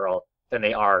Batgirl than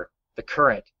they are the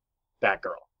current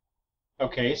Batgirl.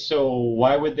 Okay, so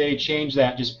why would they change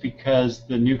that just because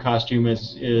the new costume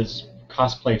is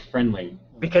cosplay friendly?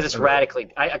 Because it's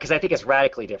I think it's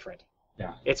radically different.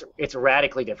 Yeah. It's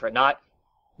radically different, not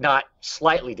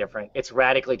slightly different. It's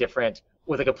radically different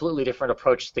with a completely different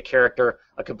approach to the character,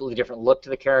 a completely different look to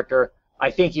the character. I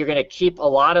think you're going to keep a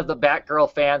lot of the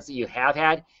Batgirl fans that you have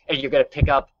had, and you're going to pick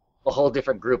up a whole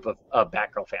different group of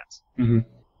Batgirl fans.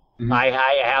 I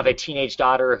have a teenage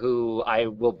daughter who I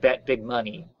will bet big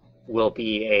money will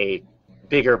be a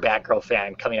bigger Batgirl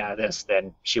fan coming out of this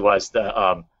than she was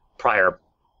the prior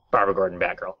Barbara Gordon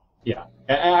Batgirl. Yeah,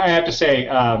 I have to say,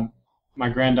 my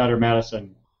granddaughter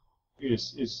Madison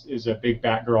is a big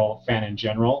Batgirl fan in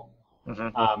general,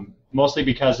 mostly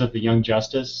because of the Young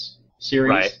Justice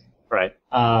series. Right.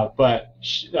 So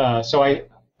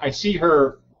I see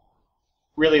her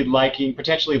really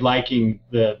potentially liking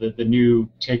the new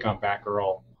take on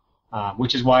Batgirl,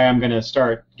 which is why I'm going to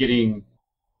start getting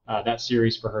that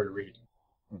series for her to read.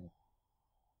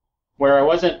 Where I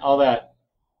wasn't all that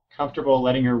comfortable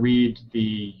letting her read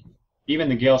even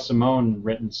the Gail Simone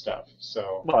written stuff.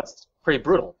 So well, it's pretty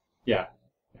brutal. Yeah.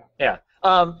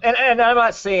 And I'm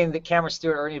not saying that Cameron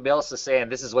Stewart or anybody else is saying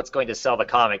this is what's going to sell the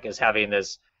comic, is having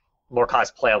this more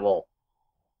cosplayable.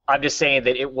 I'm just saying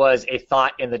that it was a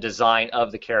thought in the design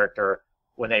of the character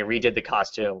when they redid the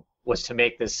costume, was to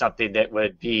make this something that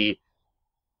would be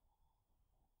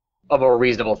a more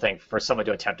reasonable thing for someone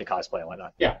to attempt to cosplay and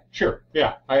whatnot. Yeah, sure.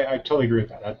 Yeah, I totally agree with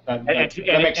that. That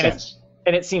makes sense.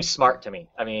 And it seems smart to me.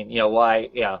 I mean, why?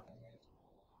 Yeah.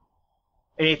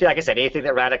 Anything, like I said, anything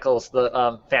that radicals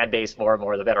the fan base more and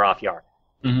more, the better off you are.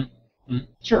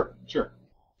 Sure.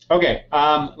 Okay,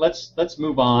 let's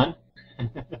move on.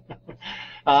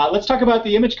 Let's talk about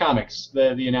the Image Comics,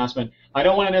 the announcement. I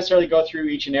don't want to necessarily go through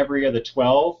each and every of the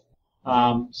 12.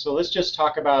 So let's just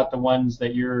talk about the ones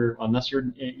that unless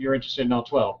you're interested in all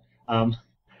 12.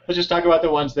 let's just talk about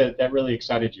the ones that really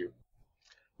excited you.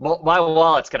 Well, my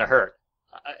wallet's gonna hurt.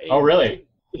 Oh, really?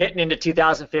 Hitting into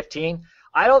 2015,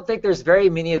 I don't think there's very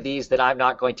many of these that I'm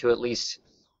not going to at least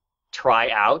try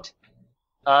out.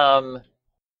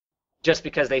 Just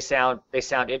because they sound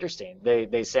interesting.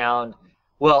 They sound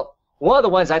well. One of the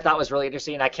ones I thought was really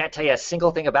interesting, and I can't tell you a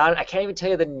single thing about it. I can't even tell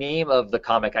you the name of the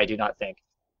comic. I do not think,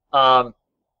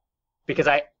 because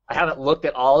I haven't looked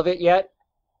at all of it yet.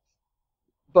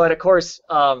 But of course,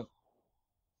 right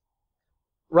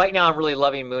now I'm really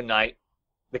loving Moon Knight.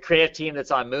 The creative team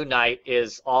that's on Moon Knight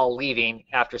is all leaving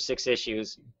after 6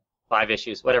 issues, 5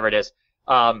 issues, whatever it is.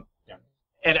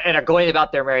 And are going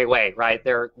about their merry way, right?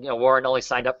 Warren only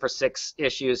signed up for 6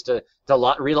 issues to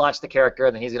relaunch the character,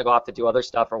 and then he's going to go off to do other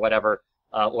stuff or whatever,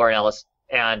 Warren Ellis.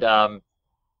 And,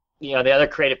 the other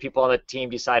creative people on the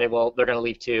team decided, well, they're going to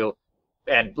leave too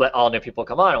and let all new people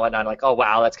come on and whatnot. I'm like, oh,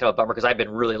 wow, that's kind of a bummer because I've been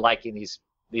really liking these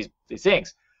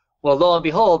things. Well, lo and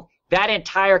behold, that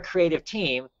entire creative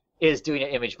team is doing an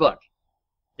Image book.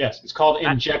 Yes, it's called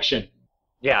Injection.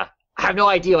 Yeah. I have no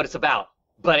idea what it's about,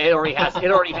 but it already has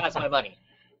my money.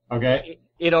 Okay.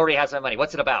 It already has my money.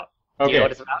 What's it about? Okay. Do you know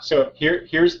what it's about? So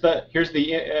here's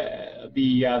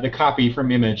the copy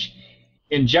from Image.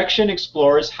 Injection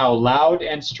explores how loud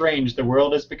and strange the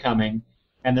world is becoming,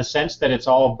 and the sense that it's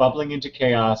all bubbling into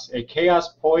chaos, a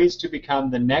chaos poised to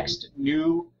become the next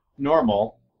new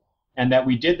normal, and that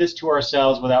we did this to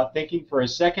ourselves without thinking for a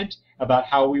second about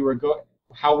how we were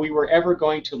ever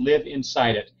going to live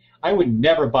inside it. I would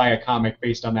never buy a comic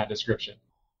based on that description.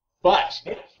 But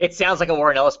it sounds like a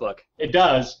Warren Ellis book. It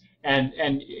does, and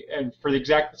for the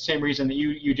exact same reason that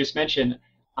you just mentioned,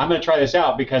 I'm going to try this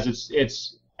out because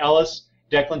it's Ellis,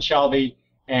 Declan Shalvey,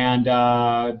 and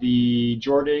the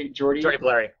Jordy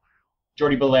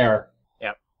Belair.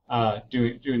 Yeah.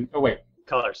 Doing. Oh wait.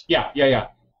 Colors. Yeah.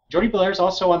 Jordy Belair's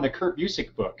also on the Kurt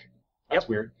Busiek book. That's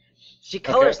weird. She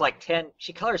colors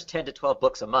She colors 10 to 12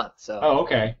 books a month. So. Oh,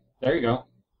 okay. There you go.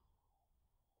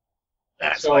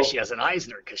 That's why she has an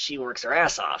Eisner, because she works her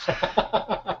ass off.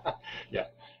 Yeah.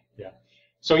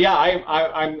 So yeah,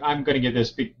 I'm going to get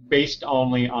this based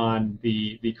only on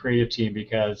the creative team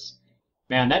because,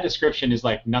 man, that description is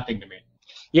like nothing to me.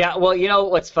 Yeah, well,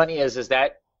 what's funny is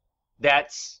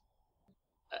that's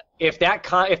if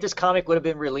this comic would have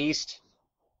been released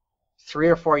 3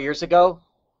 or 4 years ago,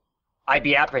 I'd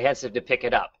be apprehensive to pick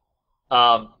it up.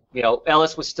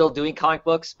 Ellis was still doing comic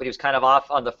books, but he was kind of off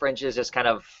on the fringes, just kind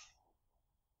of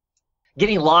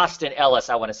getting lost in Ellis,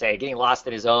 I want to say, getting lost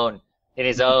in his own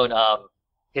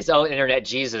internet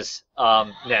Jesus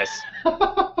ness.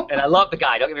 And I love the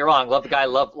guy. Don't get me wrong, love the guy,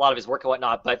 love a lot of his work and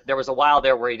whatnot. But there was a while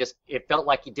there where it felt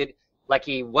like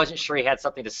he wasn't sure he had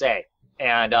something to say.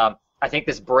 And I think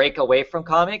this break away from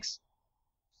comics,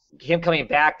 him coming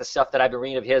back, the stuff that I've been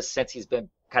reading of his since he's been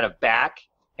kind of back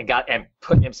and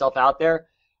putting himself out there,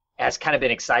 has kind of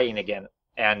been exciting again.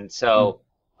 And so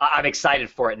I'm excited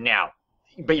for it now.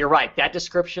 But you're right. That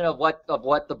description of what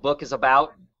the book is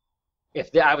about,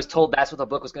 I was told that's what the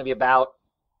book was going to be about,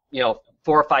 4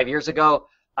 or 5 years ago,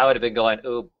 I would have been going,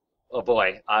 oh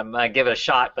boy, I'm going to give it a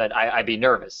shot, but I'd be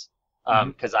nervous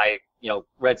because I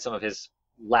read some of his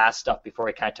last stuff before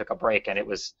he kind of took a break, and it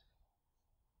was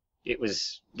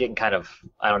getting kind of,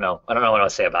 I don't know what I'll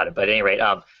say about it, but at any rate,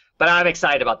 but I'm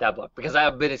excited about that book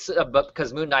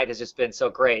because Moon Knight has just been so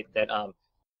great that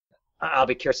I'll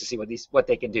be curious to see what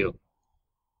they can do.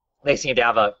 They seem to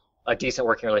have a decent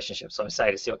working relationship, so I'm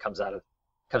excited to see what comes out of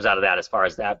that as far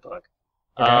as that book.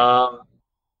 Okay.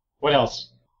 What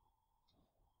else?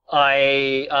 Got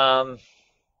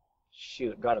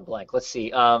a blank. Let's see.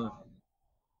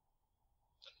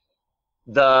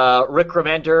 The Rick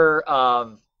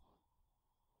Remender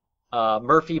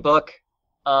Murphy book,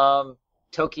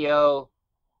 Tokyo.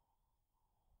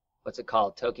 What's it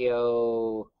called?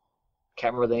 Tokyo.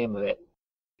 Can't remember the name of it.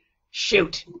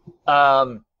 Shoot.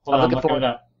 I'm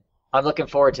looking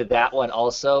forward to that one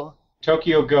also.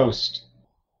 Tokyo Ghost.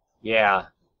 Yeah.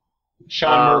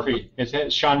 Sean Murphy.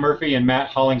 It's Sean Murphy and Matt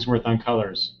Hollingsworth on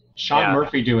colors. Sean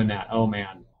Murphy doing that. Oh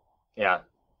man. Yeah.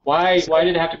 Why did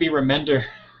it have to be Remender?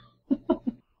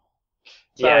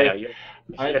 Yeah,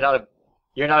 no,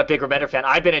 you're not a big Remender fan.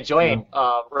 I've been enjoying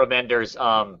Remender's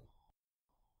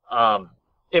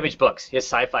Image books, his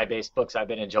sci-fi based books. I've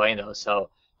been enjoying those,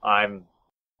 so I'm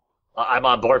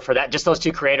on board for that. Just those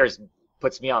two creators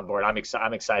puts me on board. I'm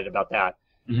excited about that.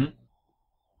 Mm-hmm.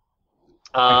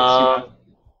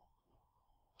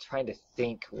 Trying to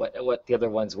think what the other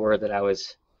ones were that I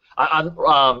was. I'm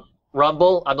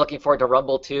Rumble. I'm looking forward to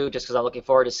Rumble too, just because I'm looking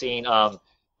forward to seeing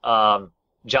John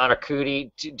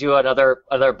Arcudi do another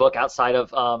book outside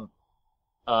of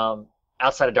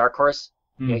Dark Horse.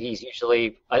 You know, he's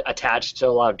usually attached to a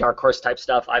lot of Dark Horse type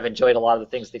stuff. I've enjoyed a lot of the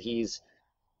things that he's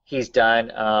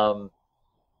done.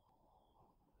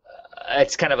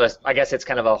 It's kind of I guess it's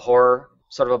kind of a horror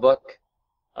sort of a book.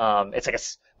 It's like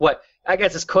what I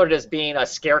guess it's quoted as being a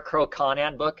Scarecrow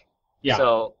Conan book. Yeah.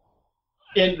 So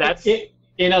that's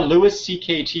in a Louis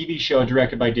C.K. TV show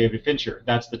directed by David Fincher.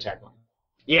 That's the tagline.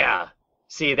 Yeah.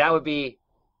 See, that would be,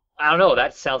 I don't know.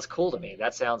 That sounds cool to me.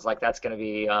 That sounds like that's going to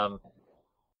be a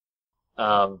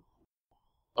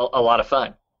lot of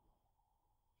fun.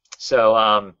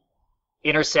 So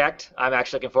Intersect, I'm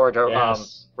actually looking forward to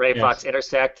Ray Fox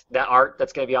Intersect. That art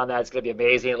that's going to be on that is going to be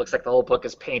amazing. It looks like the whole book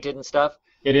is painted and stuff.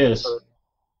 It is.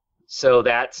 So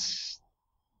that's.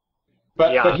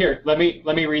 But here, let me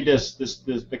read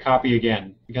the copy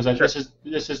again, because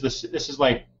this is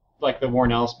like the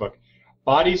Warren Ellis book.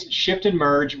 Bodies shift and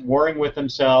merge, warring with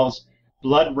themselves.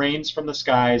 Blood rains from the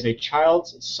skies. A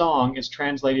child's song is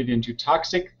translated into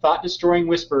toxic, thought-destroying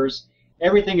whispers.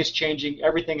 Everything is changing.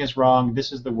 Everything is wrong.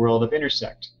 This is the world of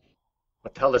Intersect.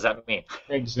 What the hell does that mean?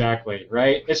 Exactly,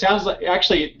 right? It sounds like,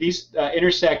 actually, these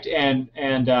Intersect and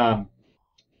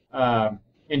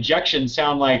Injection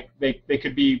sound like they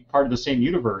could be part of the same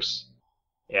universe.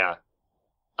 Yeah.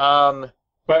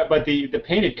 But the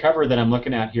painted cover that I'm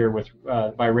looking at here with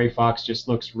by Ray Fox just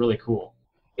looks really cool.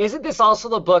 Isn't this also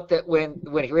the book that when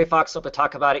Ray Fox went to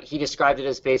talk about it, he described it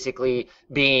as basically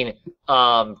being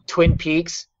Twin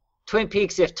Peaks? Twin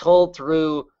Peaks, if told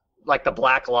through like the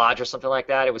Black Lodge or something like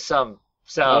that. It was some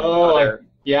other.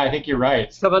 Yeah, I think you're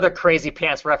right. Some other crazy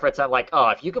pants reference. I'm like, oh,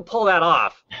 if you can pull that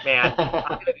off, man,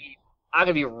 I'm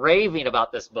gonna be raving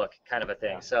about this book, kind of a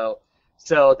thing. So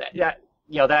that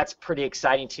that's pretty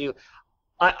exciting too.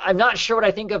 I'm not sure what I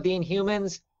think of the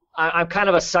Inhumans. I'm kind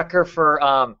of a sucker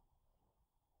for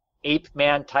ape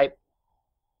man type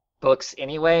books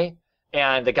anyway,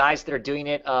 and the guys that are doing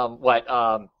it,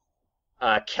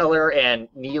 Keller and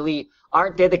Neely,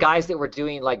 aren't they the guys that were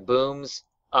doing like Boom's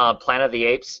Planet of the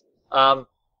Apes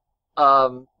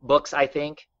books? I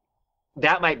think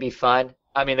that might be fun.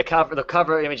 I mean, the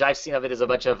cover image I've seen of it is a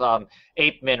bunch of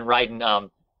ape men riding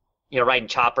riding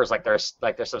choppers like they're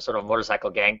some sort of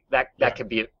motorcycle gang. That could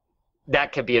be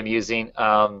amusing.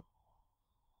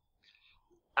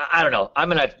 I don't know. I'm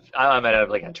gonna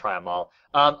try them all.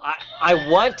 I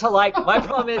want to like. My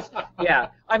problem is, I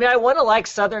mean, I want to like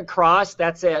Southern Cross.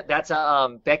 That's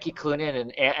a Becky Cloonan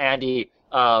and Andy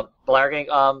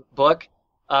Blarging book.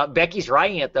 Becky's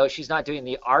writing it though. She's not doing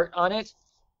the art on it.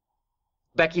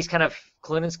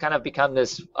 Cloonan's kind of become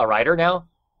a writer now,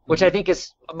 which I think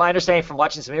is my understanding from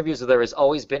watching some interviews with her has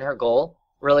always been her goal.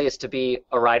 Really, is to be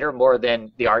a writer more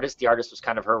than the artist. The artist was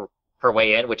kind of her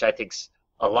way in, which I think's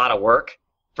a lot of work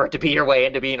for it to be your way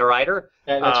into being a writer.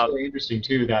 That's really interesting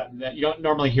too. That you don't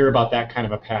normally hear about that kind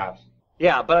of a path.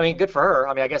 Yeah, but I mean, good for her.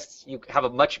 I mean, I guess you have a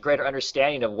much greater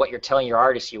understanding of what you're telling your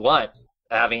artist you want,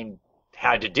 having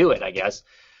had to do it, I guess.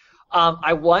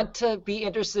 I want to be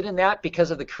interested in that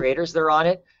because of the creators that are on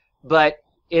it, but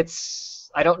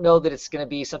I don't know that it's going to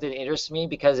be something that interests me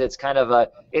because it's kind of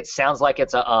it sounds like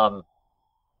it's like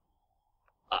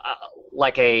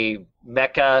a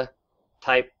mecha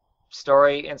type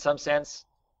story in some sense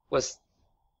was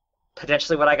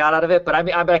potentially what I got out of it, but I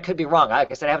mean, I could be wrong.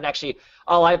 Like I said, I haven't actually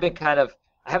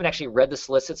read the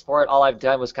solicits for it. All I've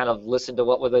done was kind of listen to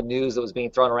what were the news that was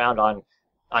being thrown around on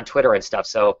Twitter and stuff.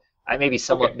 So I may be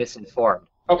somewhat misinformed.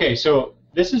 Okay, so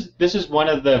this is one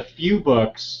of the few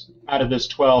books out of this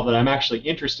 12 that I'm actually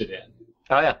interested in.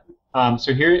 Oh yeah.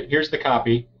 So here's the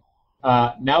copy.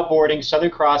 Now boarding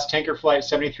Southern Cross Tanker Flight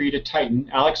 73 to Titan,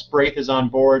 Alex Braith is on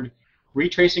board,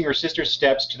 retracing her sister's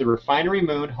steps to the refinery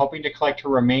moon, hoping to collect her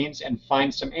remains and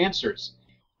find some answers.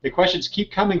 The questions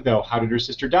keep coming, though. How did her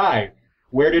sister die?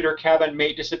 Where did her cabin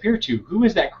mate disappear to? Who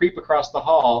is that creep across the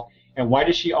hall? And why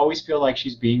does she always feel like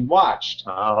she's being watched?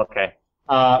 Oh, okay.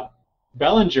 Andy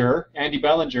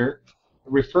Bellinger,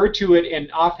 referred to it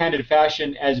in offhanded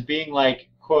fashion as being like,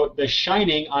 quote, The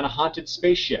Shining on a haunted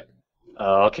spaceship.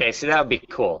 Oh, okay. So that would be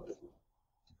cool.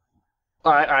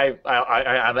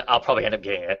 I'll probably end up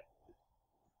getting it.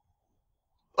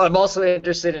 I'm also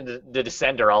interested in the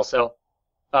Descender also.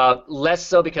 Less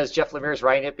so because Jeff Lemire is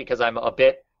writing it, because I'm a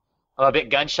bit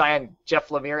gun shy on Jeff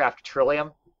Lemire after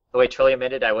Trillium. The way Trillium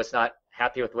ended, I was not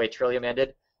happy with the way Trillium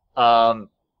ended. But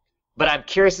I'm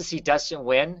curious to see Dustin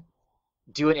Nguyen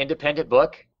do an independent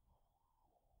book,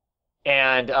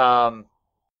 and I'm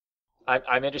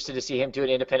interested to see him do an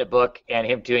independent book and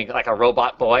him doing like a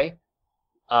robot boy.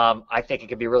 I think it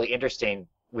could be really interesting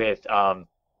with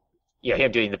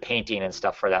him doing the painting and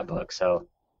stuff for that book. So.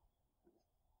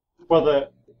 Well,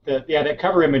 that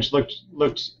cover image looked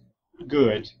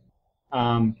good,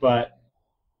 but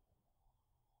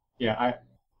yeah,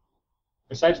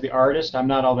 besides the artist, I'm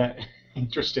not all that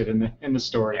interested in the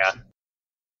stories. Yeah.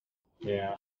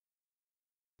 Yeah.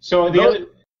 So the other,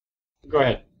 go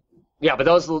ahead. Yeah, but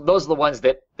those are the ones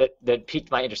that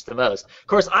piqued my interest the most. Of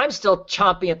course, I'm still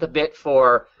chomping at the bit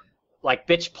for like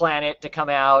Bitch Planet to come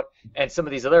out and some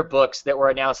of these other books that were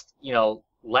announced,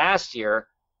 last year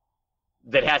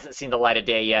that hasn't seen the light of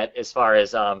day yet as far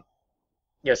as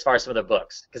as far as some of the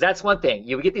books. Because that's one thing.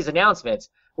 You get these announcements.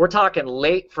 We're talking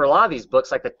late for a lot of these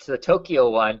books, like the Tokyo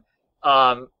one.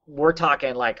 We're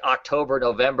talking like October,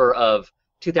 November of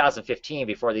 2015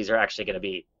 before these are actually going to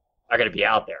be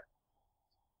out there.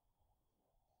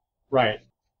 Right.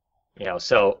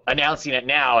 So announcing it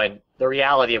now and the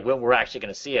reality of when we're actually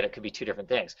going to see it, it could be two different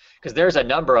things. Because there's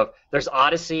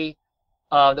Odyssey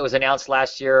that was announced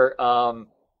last year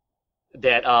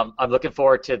that I'm looking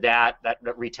forward to that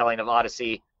retelling of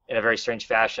Odyssey in a very strange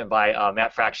fashion by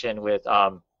Matt Fraction with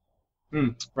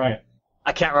right.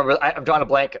 I can't remember. I'm drawing a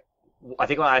blank. I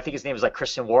think his name is like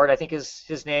Christian Ward. I think is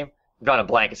his name. I'm drawing a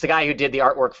blank. It's the guy who did the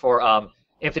artwork for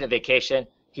Infinite Vacation.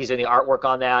 He's doing the artwork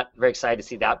on that. Very excited to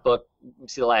see that book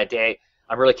see the light of day.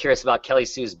 I'm really curious about Kelly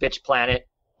Sue's Bitch Planet.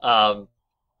 I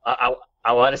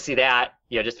want to see that,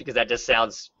 just because that just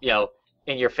sounds,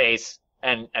 in your face,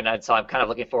 and so I'm kind of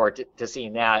looking forward to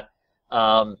seeing that.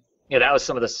 That was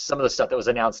some of the stuff that was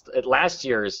announced at last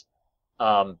year's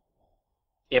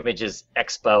Images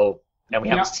Expo, and we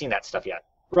haven't seen that stuff yet.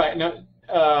 Right. Now,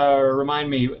 remind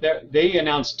me, they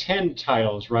announced 10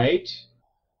 titles, right?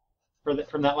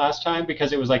 From that last time,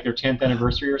 because it was like their 10th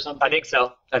anniversary or something? I think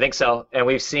so. And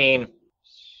we've seen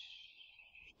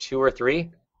 2 or 3.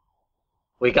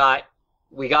 We got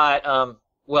The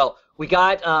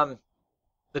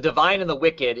Divine and the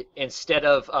Wicked instead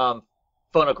of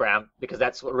Phonogram, because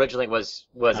that's what originally was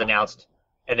announced,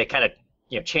 and they kind of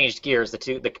changed gears.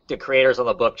 The creators on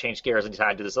the book changed gears and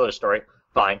decided to do this other story.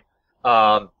 Fine.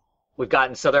 We've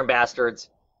gotten Southern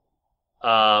Bastards.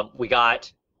 We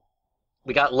got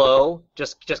Low,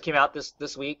 just came out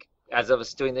this week as of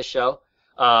us doing this show.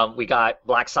 We got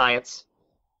Black Science.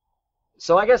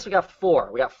 So I guess we got 4.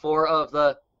 We got 4 of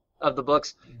the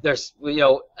books. There's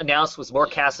announced was more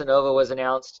Casanova was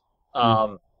announced.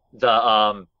 The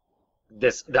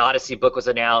Odyssey book was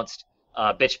announced.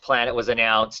 Bitch Planet was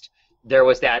announced. There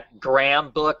was that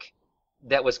Graham book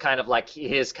that was kind of like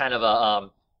his kind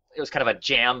of it was kind of a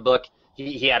jam book.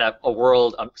 He had a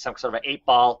world, some sort of an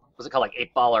 8-ball. Was it called like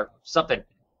 8-ball or something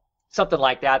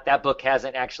like that? That book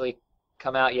hasn't actually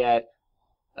come out yet.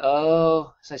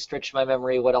 Oh, as I stretch my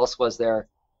memory, what else was there?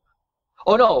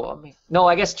 Oh no,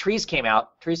 I guess Trees came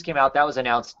out. That was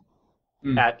announced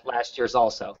at last year's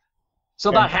also. So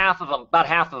about half of them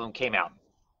came out.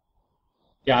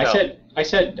 Yeah, so. I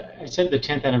said the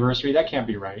 10th anniversary. That can't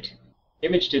be right.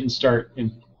 Image didn't start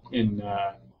in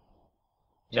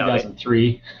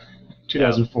 2003.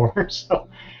 2004, so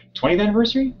 20th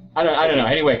anniversary? I don't know.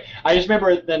 Anyway, I just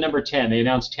remember the number 10. They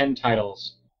announced 10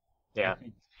 titles. Yeah.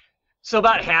 So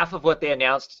about half of what they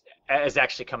announced has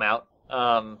actually come out.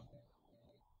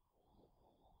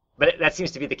 But that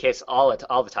seems to be the case all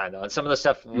the time, though. And some of the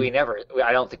stuff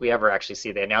I don't think we ever actually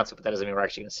see. They announce it, but that doesn't mean we're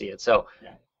actually going to see it. So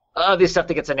this stuff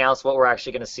that gets announced, what we're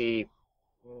actually going to see,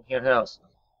 who knows?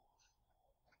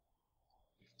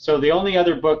 So the only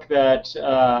other book that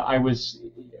I was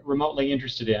remotely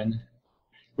interested in,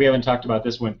 we haven't talked about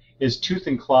this one, is Tooth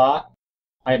and Claw.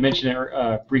 I had mentioned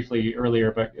it briefly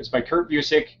earlier, but it's by Kurt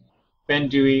Busiek, Ben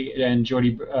Dewey, and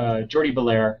Jordi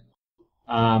Belair.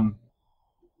 I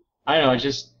don't know,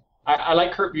 I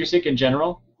like Kurt Busiek in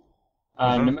general.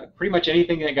 Pretty much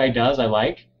anything that guy does, I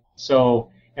like.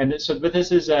 But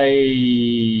this is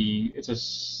it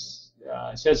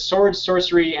says swords,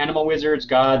 sorcery, animal wizards,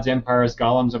 gods, empires,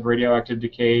 golems of radioactive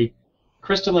decay,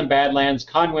 crystalline badlands,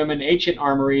 con women, ancient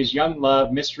armories, young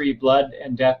love, mystery, blood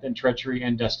and death and treachery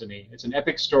and destiny. It's an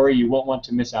epic story you won't want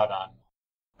to miss out on.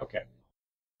 Okay.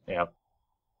 Yeah.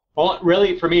 Well,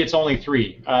 really, for me, it's only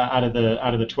 3 out of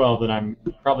the 12 that I'm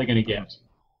probably going to get.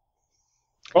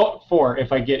 Well, 4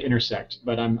 if I get Intersect,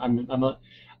 but I'm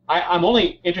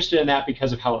only interested in that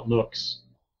because of how it looks.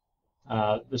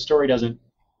 The story doesn't.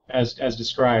 As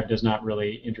described, does not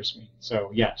really interest me. So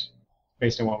yet,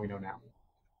 based on what we know now,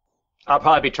 I'll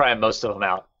probably be trying most of them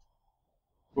out.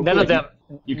 Well, none good. of them.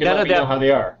 You can let me know how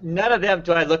they are. None of them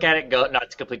do I look at it and go, no,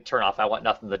 it's a complete turnoff. I want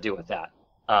nothing to do with that.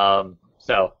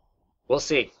 So we'll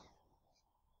see.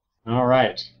 All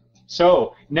right.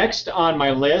 So next on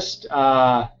my list,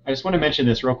 I just want to mention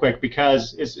this real quick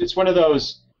because it's one of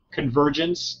those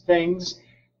convergence things.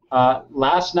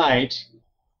 Last night,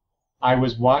 I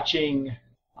was watching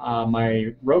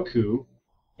my Roku,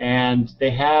 and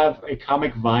they have a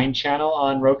Comic Vine channel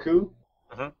on Roku.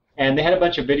 And they had a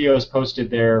bunch of videos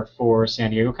posted there for San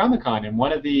Diego Comic-Con, and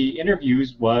one of the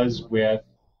interviews was with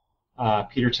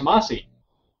Peter Tomasi.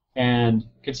 And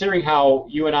considering how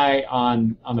you and I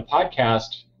on the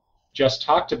podcast just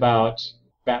talked about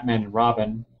Batman and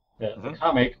Robin, the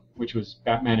comic, which was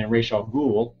Batman and Ra's al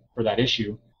Ghul for that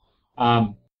issue,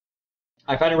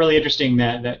 I found it really interesting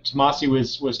that Tomasi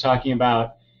was talking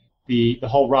about the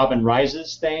whole Robin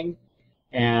Rises thing,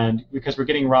 and because we're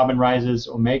getting Robin Rises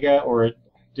Omega, or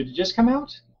did it just come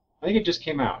out? I think it just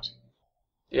came out.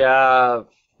 Yeah.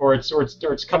 Or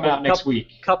it's coming out next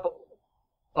week.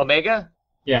 Omega?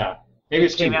 Yeah. Maybe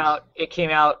it's came out. It came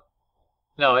out.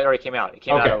 No, it already came out. It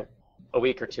came out a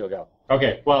week or two ago.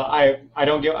 Okay. Well, I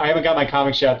haven't got my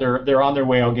comics yet. They're on their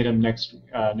way. I'll get them next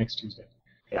Tuesday.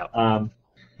 Yeah.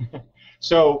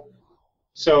 So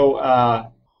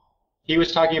he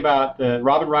was talking about the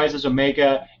Robin Rises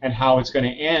Omega and how it's going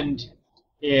to end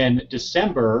in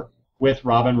December with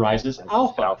Robin Rises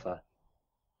Alpha.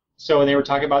 So they were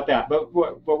talking about that. But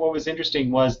what was interesting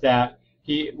was that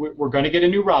we're going to get a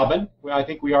new Robin. I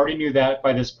think we already knew that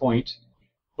by this point.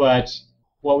 But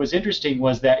what was interesting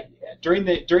was that during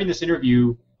this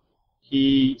interview,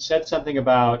 he said something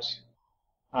about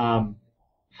how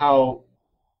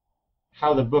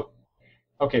the book.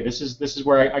 Okay, this is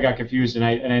where I got confused, and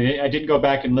I didn't go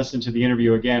back and listen to the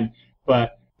interview again.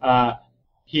 But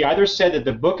he either said that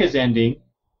the book is ending,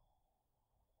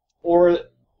 or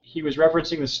he was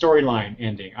referencing the storyline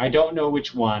ending. I don't know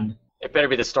which one. It better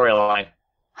be the storyline.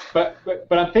 But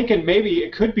I'm thinking maybe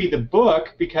it could be the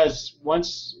book, because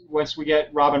once we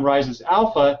get Robin Rises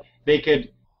Alpha, they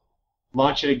could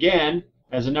launch it again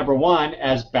as a #1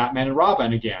 as Batman and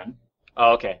Robin again.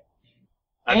 Oh, okay.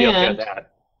 I'd be okay with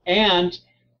that. And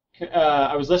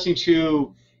I was listening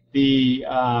to the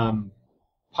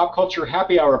Pop Culture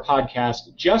Happy Hour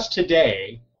podcast just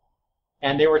today,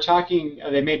 and they were talking.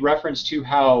 They made reference to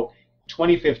how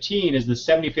 2015 is the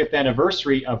 75th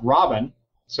anniversary of Robin.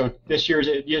 So this year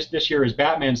is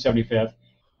Batman's 75th.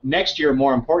 Next year,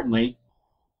 more importantly,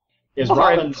 is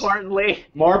Robin's.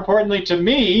 More importantly to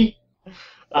me,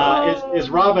 is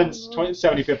Robin's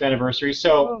 75th anniversary.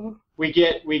 So we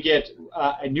get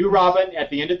a new Robin at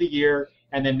the end of the year,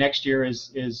 and then next year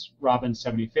is Robin's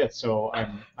 75th. So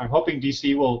I'm hoping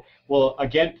DC will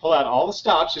again pull out all the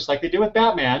stops, just like they did with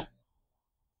Batman.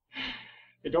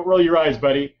 Don't roll your eyes,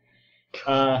 buddy.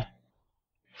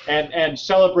 And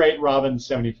celebrate Robin's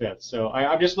 75th. So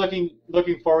I'm just looking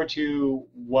forward to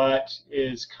what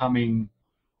is coming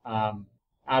out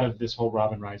of this whole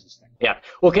Robin Rises thing. Yeah.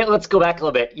 Well, let's go back a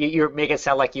little bit. You're making it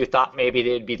sound like you thought maybe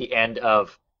it would be the end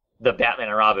of the Batman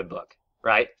and Robin book,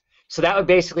 right? So that would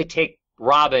basically take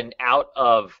Robin out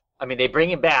of. I mean, they bring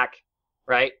him back,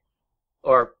 right?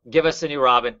 Or give us a new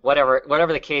Robin, whatever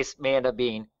the case may end up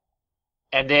being,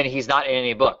 and then he's not in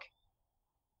any book.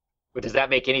 But does that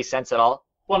make any sense at all?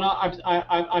 Well, no,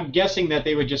 I'm guessing that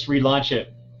they would just relaunch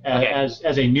it as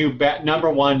a new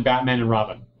 #1 Batman and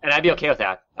Robin. And I'd be okay with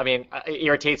that. I mean, it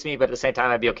irritates me, but at the same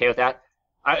time, I'd be okay with that.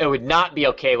 I would not be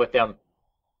okay with them,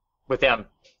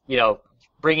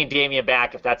 bringing Damian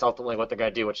back if that's ultimately what they're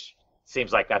going to do, which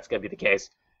seems like that's going to be the case.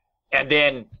 And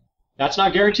then that's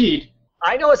not guaranteed.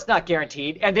 I know it's not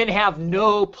guaranteed, and then have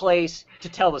no place to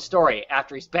tell the story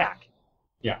after he's back.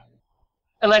 Yeah.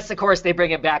 Unless, of course, they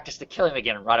bring him back just to kill him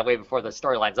again right away before the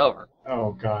storyline's over.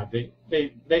 Oh, God. They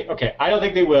okay, I don't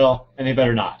think they will, and they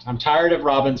better not. I'm tired of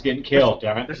Robins getting killed,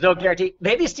 damn it. There's no guarantee.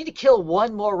 They just need to kill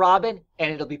one more Robin,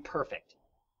 and it'll be perfect.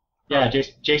 Yeah,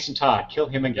 Jason Todd. Kill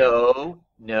him again.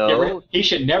 No. He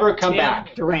should never come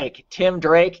back. Tim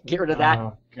Drake. Get rid of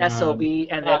that SOB.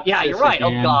 And then, you're right.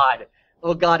 Again.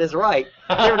 Oh, God is right.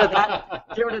 Get rid of that.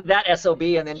 Get rid of that SOB,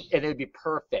 and it would be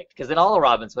perfect. Because then all the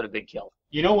Robins would have been killed.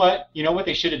 You know what? You know what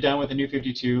they should have done with the New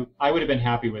 52? I would have been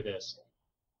happy with this.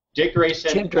 Dick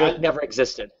Grayson. Tim Drake never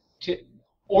existed.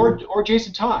 Or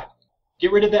Jason Todd.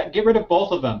 Get rid of that. Get rid of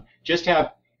both of them. You just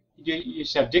have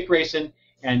Dick Grayson,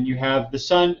 and you have the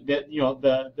son,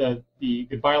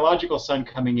 the biological son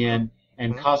coming in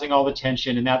and causing all the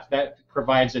tension, and that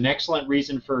provides an excellent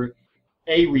reason for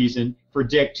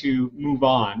Dick to move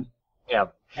on. Yeah.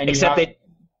 Except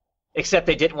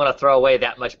they didn't want to throw away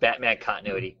that much Batman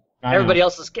continuity. Everybody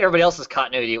else's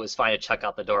continuity, it was fine to chuck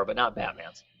out the door, but not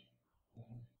Batman's.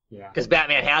 Yeah. Because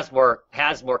Batman has more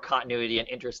continuity and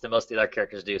interest than most of the other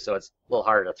characters do, so it's a little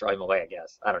harder to throw him away, I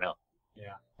guess. I don't know.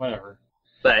 Yeah. Whatever.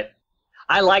 But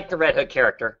I like the Red Hood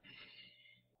character.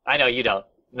 I know you don't,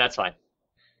 and that's fine.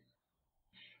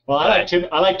 Well, I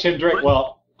like Tim Drake.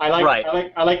 Well,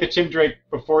 Right. I like the Tim Drake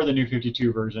before the New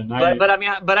 52 version. But I mean,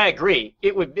 I agree.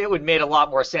 It would made a lot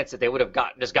more sense that they would have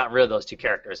gotten rid of those two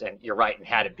characters. And you're right, and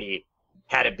had it be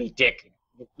Dick,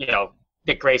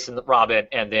 Dick Grayson, Robin,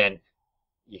 and then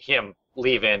him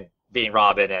leaving being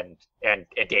Robin and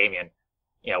Damian,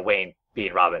 Wayne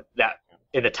being Robin. That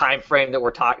in the time frame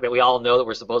that we all know that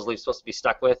we're supposedly supposed to be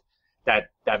stuck with, that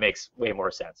makes way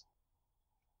more sense.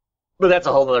 But that's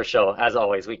a whole other show. As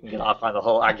always, we can get off on the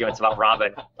whole arguments about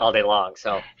Robin all day long.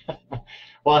 So,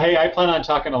 well, hey, I plan on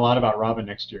talking a lot about Robin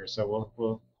next year, so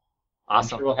we'll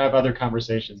awesome. I'm sure we'll have other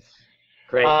conversations.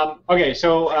 Great. Okay,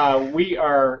 so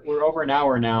we're over an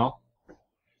hour now,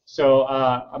 so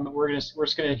we're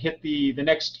just gonna hit the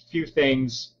next few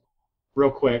things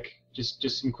real quick. Just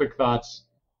some quick thoughts.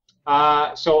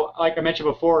 So, like I mentioned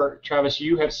before, Travis,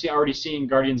 you have already seen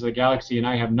Guardians of the Galaxy, and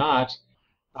I have not.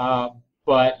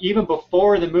 But even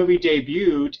before the movie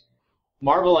debuted,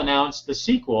 Marvel announced the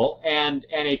sequel and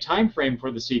a time frame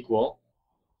for the sequel.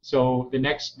 So the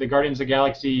Guardians of the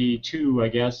Galaxy 2, I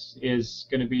guess, is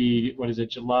going to be, what is it,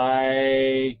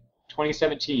 July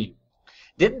 2017.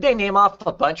 Didn't they name off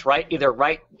a bunch, right? Either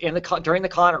during the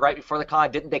con or right before the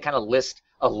con? Didn't they kind of list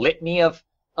a litany of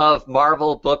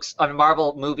Marvel books,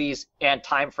 Marvel movies and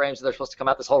time frames that they're supposed to come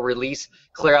out? This whole release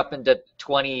clear up into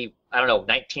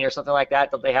 19 or something like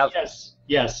that. Don't they have?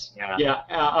 Yes. Yeah.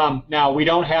 Now we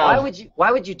don't have.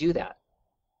 Why would you do that?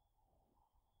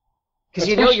 Because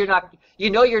you're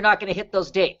not going to hit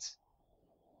those dates,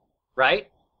 right?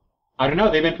 I don't know.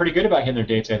 They've been pretty good about hitting their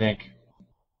dates, I think.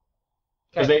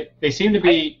 Because they seem to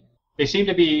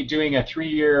be doing a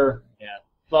 3-year. Yeah.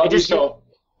 Well,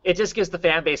 it just gives the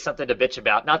fan base something to bitch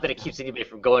about. Not that it keeps anybody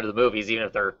from going to the movies, even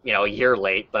if they're a year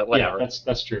late, but whatever. Yeah,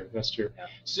 that's true. Yeah.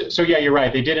 So yeah, you're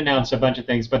right. They did announce a bunch of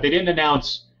things, but they didn't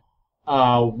announce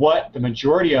what the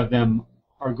majority of them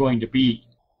are going to be.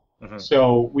 Mm-hmm.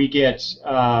 So we get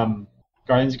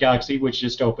Guardians of the Galaxy, which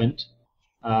just opened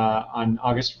on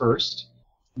August 1st.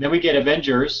 And then we get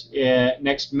Avengers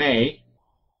next May.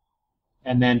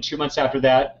 And then 2 months after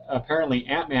that, apparently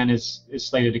Ant-Man is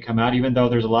slated to come out, even though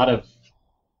there's a lot of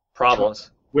problems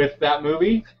with that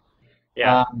movie.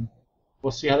 Yeah.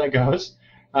 We'll see how that goes.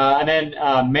 And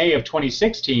then May of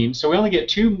 2016. So we only get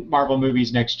 2 Marvel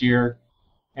movies next year,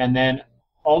 and then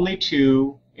only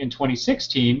 2 in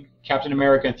 2016. Captain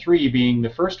America 3 being the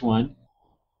first one,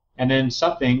 and then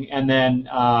something. And then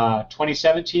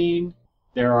 2017,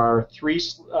 there are 3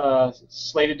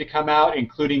 slated to come out,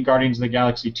 including Guardians of the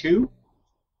Galaxy 2.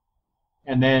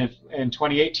 And then in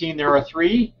 2018, there are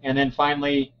 3, and then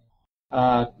finally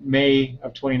May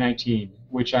of 2019,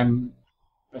 which I'm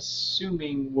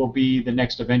assuming will be the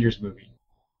next Avengers movie.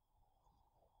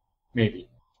 Maybe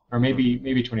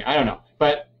 20. I don't know.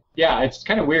 But yeah, it's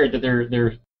kind of weird that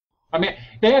they're. I mean,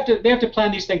 they have to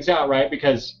plan these things out, right?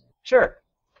 Because sure,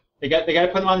 they got to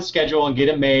put them on the schedule and get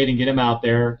them made and get them out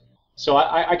there. So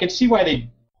I can see why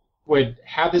they would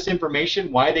have this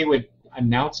information, why they would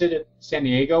announce it at San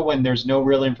Diego when there's no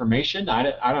real information. I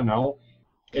don't know.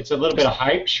 It's a little bit of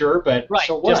hype, sure, but right.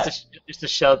 So what? Just to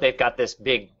show they've got this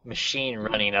big machine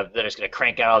running that is going to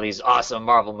crank out all these awesome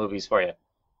Marvel movies for you.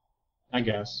 I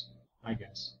guess.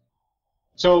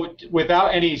 So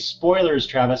without any spoilers,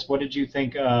 Travis, what did you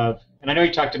think of, and I know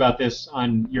you talked about this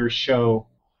on your show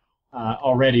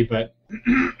already, but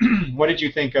what did you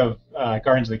think of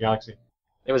Guardians of the Galaxy?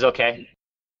 It was okay.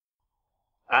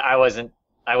 I wasn't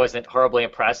horribly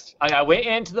impressed. I went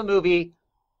into the movie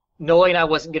knowing I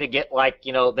wasn't going to get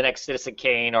the next Citizen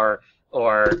Kane or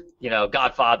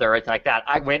Godfather or anything like that.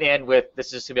 I went in with, this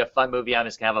is just going to be a fun movie. I'm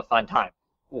just going to have a fun time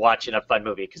watching a fun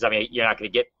movie because you're not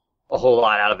going to get a whole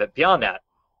lot out of it beyond that.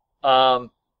 And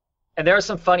there are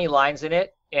some funny lines in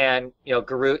it, and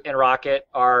Groot and Rocket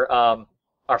are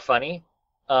funny.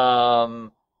 I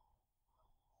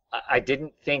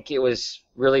didn't think it was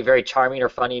really very charming or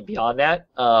funny beyond that.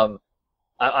 I'm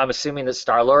assuming that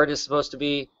Star-Lord is supposed to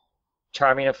be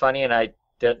charming and funny, and I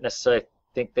didn't necessarily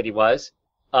think that he was.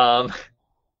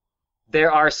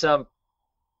 There are some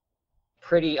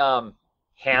pretty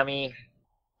hammy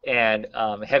and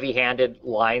heavy-handed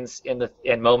lines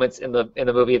and moments in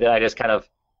the movie that I just kind of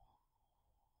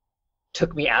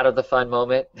took me out of the fun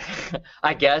moment.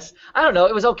 I guess I don't know.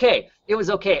 It was okay.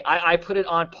 I put it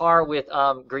on par with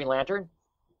Green Lantern.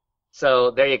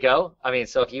 So there you go. I mean,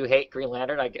 so if you hate Green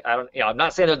Lantern, I don't. I'm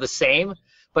not saying they're the same,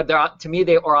 but to me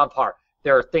they are on par.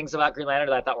 There are things about Green Lantern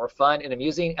that I thought were fun and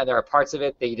amusing, and there are parts of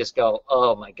it that you just go,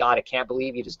 oh my God, I can't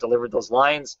believe you just delivered those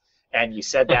lines, and you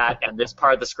said that, and this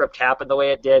part of the script happened the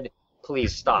way it did.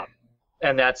 Please stop.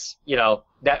 And that's,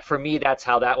 that for me, that's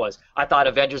how that was. I thought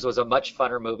Avengers was a much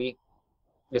funner movie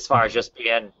as far as just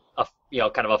being a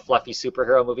kind of a fluffy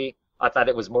superhero movie. I thought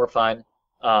it was more fun.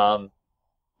 I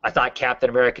thought Captain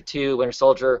America 2: Winter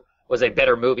Soldier was a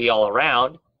better movie all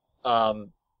around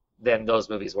than those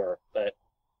movies were. But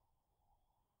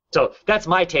so that's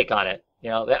my take on it.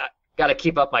 Got to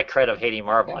keep up my cred of hating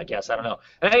Marvel, I guess. I don't know.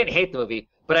 And I didn't hate the movie,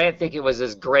 but I didn't think it was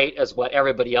as great as what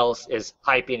everybody else is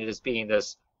hyping it as being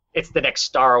this. It's the next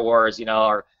Star Wars,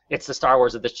 or it's the Star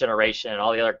Wars of this generation and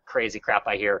all the other crazy crap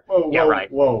I hear. Whoa,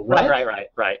 right. Whoa, what?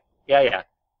 Right. Yeah.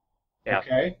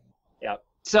 Okay. Yeah.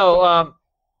 So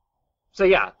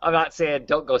yeah, I'm not saying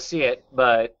don't go see it,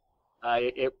 but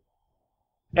it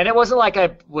wasn't like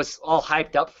I was all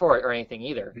hyped up for it or anything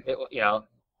either.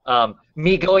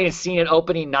 Me going and seeing it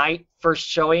opening night, first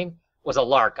showing, was a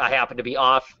lark. I happened to be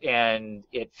off, and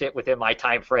it fit within my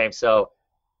time frame, so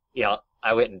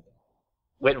I went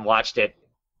and watched it.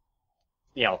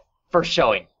 First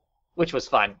showing, which was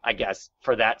fun, I guess,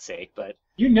 for that sake. But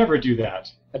you never do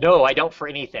that. No, I don't for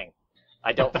anything.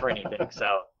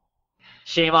 So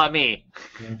shame on me.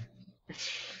 Yeah.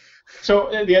 So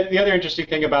the other interesting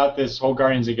thing about this whole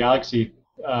Guardians of the Galaxy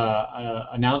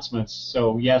announcements.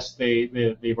 So yes,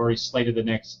 they've already slated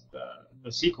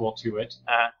the sequel to it,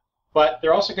 but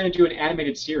they're also going to do an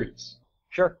animated series.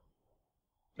 Sure,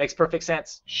 makes perfect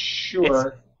sense.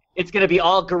 Sure, it's going to be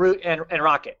all Groot and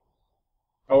Rocket.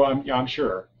 Oh, I'm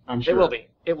sure.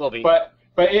 It will be. But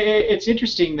it's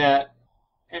interesting that,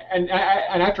 and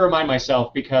I have to remind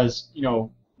myself because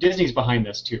Disney's behind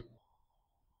this too.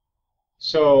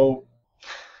 So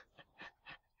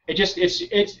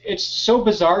it's so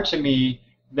bizarre to me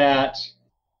that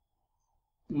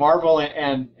Marvel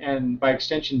and by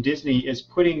extension Disney is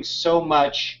putting so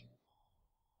much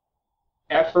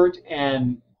effort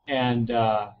and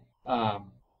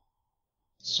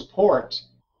support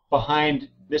behind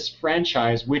this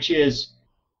franchise, which is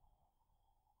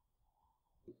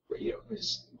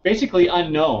basically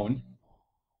unknown.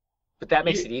 But that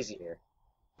makes it easier.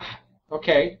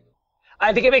 Okay.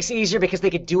 I think it makes it easier because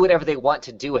they can do whatever they want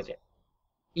to do with it.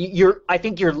 I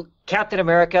think you're Captain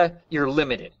America. You're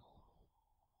limited.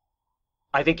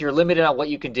 I think you're limited on what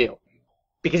you can do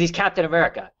because he's Captain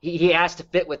America. He has to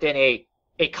fit within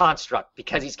a construct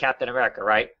because he's Captain America,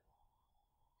 right?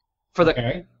 For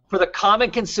the common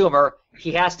consumer,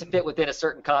 he has to fit within a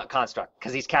certain construct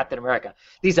because he's Captain America.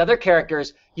 These other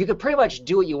characters, you can pretty much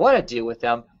do what you want to do with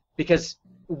them because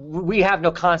we have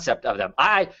no concept of them.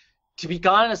 To be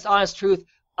honest truth,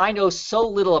 I know so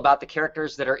little about the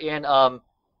characters that are in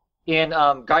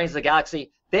Guardians of the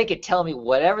Galaxy. They could tell me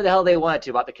whatever the hell they wanted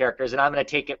to about the characters, and I'm going to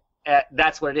take it.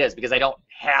 That's what it is because I don't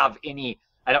have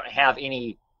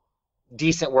any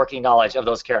decent working knowledge of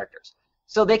those characters.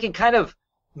 So they can kind of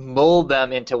mold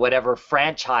them into whatever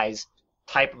franchise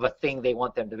type of a thing they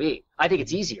want them to be. I think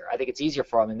it's easier. I think it's easier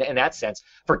for them in that sense.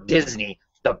 For Disney,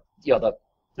 the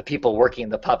people working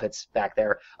the puppets back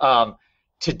there,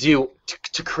 to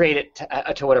create it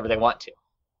to whatever they want to.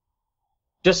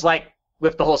 Just like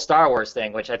with the whole Star Wars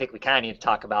thing, which I think we kind of need to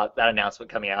talk about, that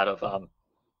announcement coming out of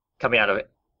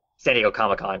San Diego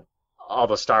Comic-Con, all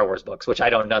the Star Wars books, which I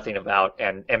know nothing about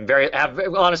and have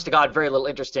honest to God very little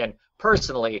interest in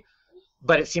personally,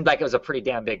 but it seemed like it was a pretty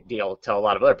damn big deal to a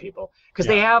lot of other people because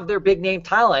they have their big name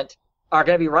talent are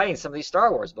going to be writing some of these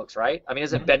Star Wars books, right? I mean,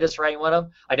 isn't Bendis writing one of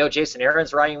them? I know Jason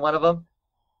Aaron's writing one of them.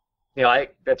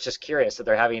 That's just curious that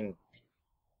they're having.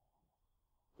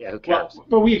 Yeah, who cares? Well,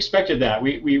 but we expected that.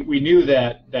 We knew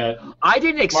that. I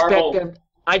didn't expect them.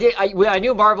 I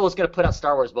knew Marvel was going to put out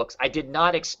Star Wars books. I did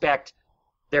not expect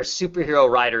their superhero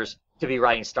writers to be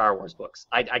writing Star Wars books.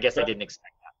 I guess I didn't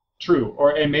expect that. True,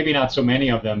 and maybe not so many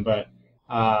of them, but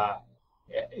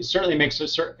it certainly makes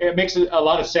a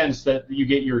lot of sense that you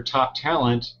get your top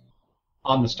talent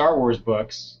on the Star Wars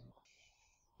books,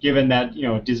 given that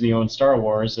Disney owns Star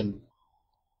Wars, and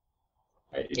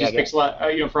it just makes a lot.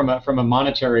 From a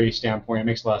monetary standpoint, it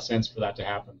makes a lot of sense for that to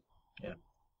happen. Yeah.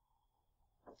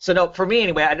 So no, for me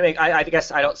anyway, I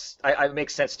guess I don't. It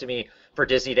makes sense to me for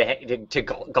Disney to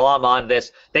glom on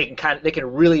this. They can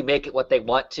really make it what they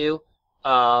want to,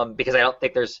 because I don't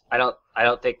think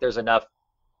there's enough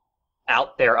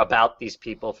out there about these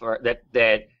people for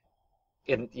that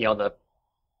in the.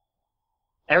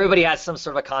 Everybody has some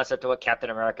sort of a concept of what Captain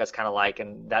America is kind of like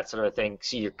and that sort of thing.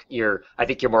 So I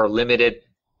think you're more limited.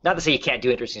 Not to say you can't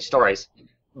do interesting stories,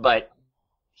 but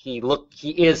he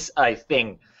is a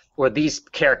thing where these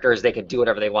characters they can do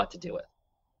whatever they want to do with.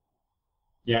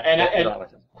 Yeah, and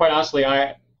quite honestly,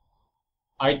 I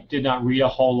did not read a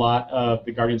whole lot of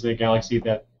the Guardians of the Galaxy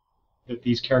that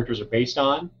these characters are based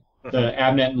on. Mm-hmm. The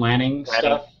Abnett and Lanning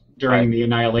stuff during the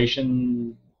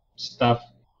Annihilation stuff.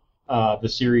 The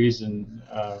series and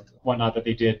whatnot that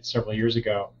they did several years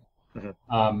ago.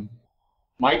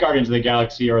 My Guardians of the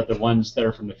Galaxy are the ones that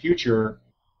are from the future,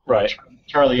 Right.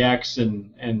 Charlie X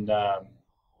and I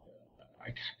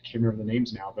can't remember the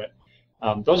names now, but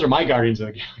those are my Guardians of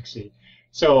the Galaxy.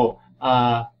 So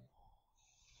I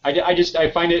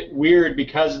find it weird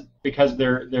because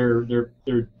they're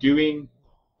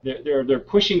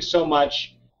pushing so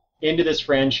much into this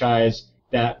franchise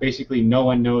that basically no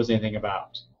one knows anything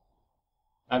about.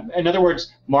 In other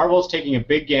words, Marvel's taking a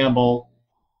big gamble.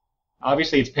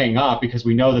 Obviously, it's paying off because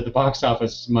we know that the box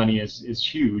office money is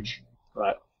huge.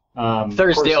 Right.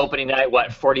 Thursday opening night, what,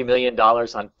 $40 million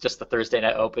on just the Thursday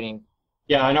night opening?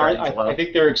 Yeah, and I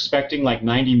think they're expecting like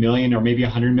 90 million or maybe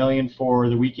 100 million for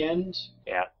the weekend.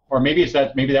 Yeah. Or maybe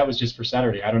that was just for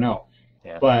Saturday. I don't know.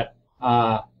 Yeah. But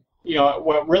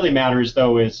what really matters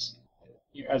though is,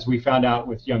 as we found out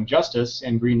with Young Justice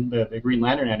and the Green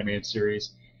Lantern animated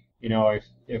series,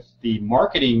 if the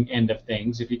marketing end of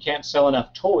things, if you can't sell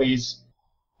enough toys,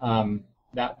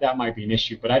 that might be an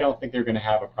issue. But I don't think they're going to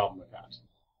have a problem with that.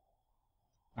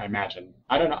 I imagine.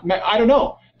 I don't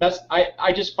know.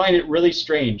 I just find it really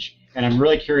strange, and I'm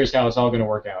really curious how it's all going to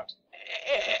work out.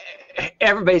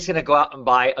 Everybody's going to go out and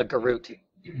buy a Garut,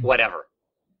 whatever.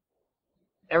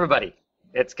 Everybody.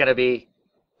 It's going to be.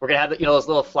 We're going to have those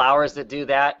little flowers that do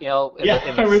that. In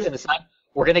the sun.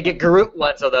 We're going to get Garut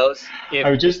ones of those. I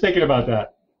was just thinking about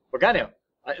that. We're going to.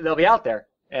 They'll be out there,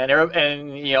 and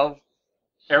everybody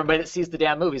that sees the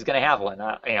damn movie is going to have one.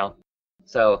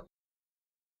 So.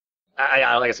 I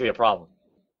don't think it's going to be a problem.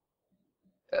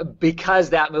 Because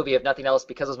that movie, if nothing else,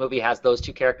 because this movie has those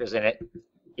two characters in it,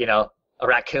 a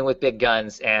raccoon with big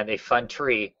guns and a fun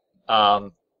tree,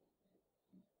 I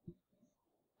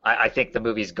think the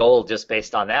movie's gold just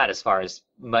based on that as far as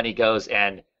money goes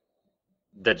and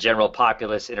the general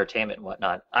populace entertainment and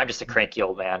whatnot. I'm just a cranky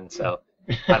old man, so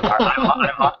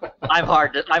I'm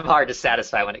hard to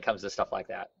satisfy when it comes to stuff like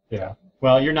that. Yeah.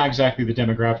 Well, you're not exactly the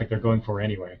demographic they're going for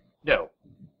anyway. No.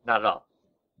 Not at all.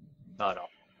 Not at all.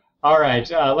 All right,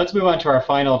 let's move on to our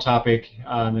final topic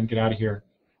and then get out of here.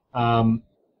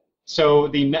 So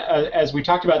as we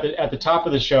talked about at the top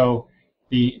of the show,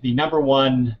 the number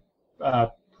one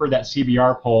per that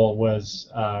CBR poll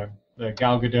was the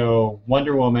Gal Gadot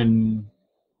Wonder Woman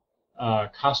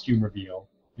costume reveal,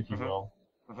 if you will,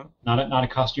 not a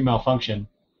costume malfunction,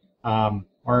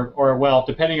 or well,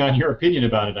 depending on your opinion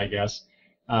about it, I guess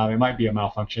it might be a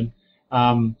malfunction.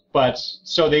 But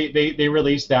so they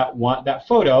released that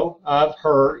photo of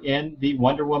her in the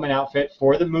Wonder Woman outfit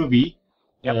for the movie,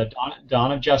 the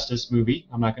Dawn of Justice movie.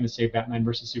 I'm not going to say Batman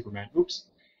versus Superman. Oops.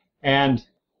 And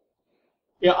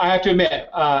I have to admit,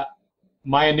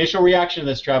 my initial reaction to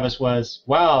this, Travis, was,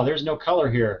 "Wow, there's no color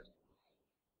here."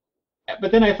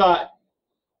 But then I thought,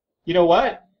 you know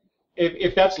what?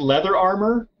 If that's leather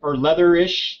armor or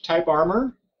leather-ish type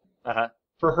armor.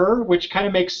 For her, which kind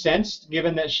of makes sense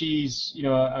given that she's,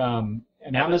 an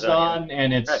Amazon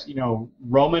and it's,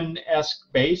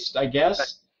 Roman-esque based, I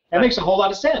guess. That makes a whole lot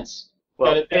of sense.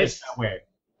 Well, it's that way.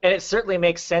 And it certainly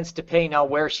makes sense depending on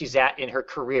where she's at in her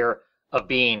career of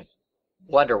being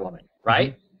Wonder Woman,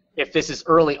 right? If this is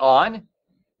early on,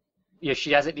 if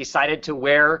she hasn't decided to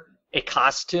wear a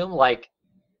costume like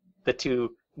the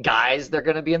two guys they're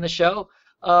going to be in the show,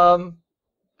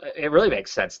 it really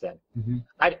makes sense then.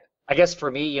 I guess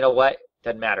for me, you know what?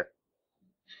 Doesn't matter.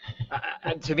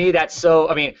 To me, that's so.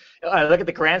 I mean, I look at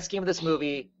the grand scheme of this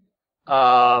movie.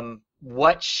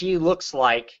 What she looks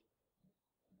like,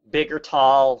 big or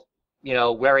tall,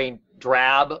 wearing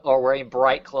drab or wearing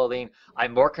bright clothing.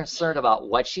 I'm more concerned about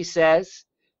what she says,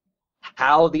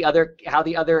 how the other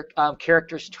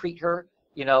characters treat her,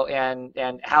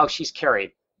 and how she's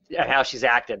carried and how she's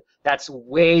acted. That's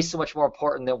way so much more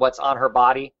important than what's on her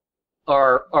body.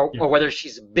 Or whether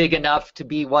she's big enough to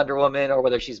be Wonder Woman, or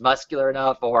whether she's muscular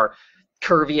enough, or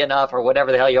curvy enough, or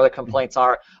whatever the hell your other complaints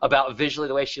are about visually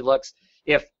the way she looks.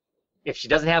 If she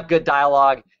doesn't have good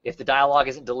dialogue, if the dialogue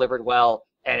isn't delivered well,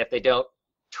 and if they don't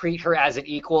treat her as an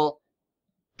equal,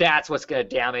 that's what's going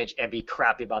to damage and be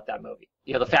crappy about that movie.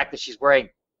 The fact that she's wearing,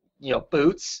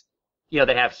 boots,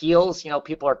 that have heels.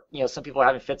 People are, some people are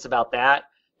having fits about that.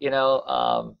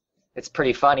 It's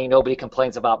pretty funny. Nobody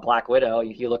complains about Black Widow.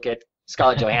 If you look at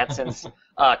Scarlett Johansson's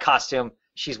costume,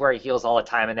 she's wearing heels all the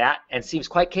time and seems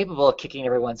quite capable of kicking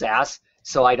everyone's ass.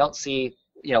 So I don't see,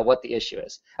 what the issue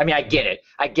is. I mean, I get it.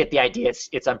 I get the idea.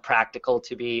 It's unpractical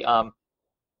to be,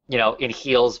 in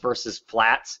heels versus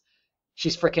flats.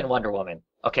 She's freaking Wonder Woman.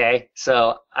 Okay,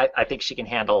 so I think she can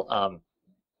handle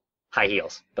high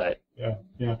heels. But yeah.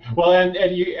 Well,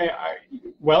 and you,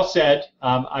 well said.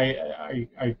 I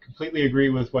completely agree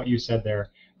with what you said there.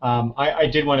 I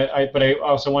did want to, but I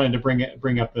also wanted to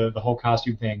bring up the whole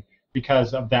costume thing.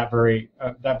 because of that very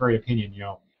opinion.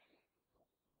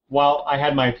 While I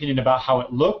had my opinion about how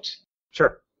it looked,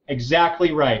 Sure.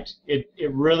 exactly right. It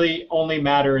really only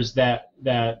matters that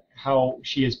how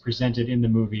she is presented in the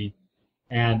movie,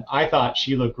 and I thought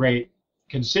she looked great,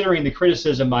 considering the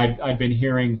criticism I'd been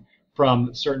hearing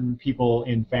from certain people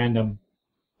in fandom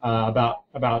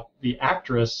about the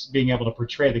actress being able to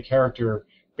portray the character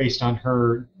based on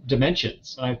her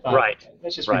dimensions. And I thought,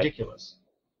 that's just ridiculous.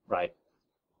 Right.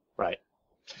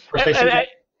 Of course,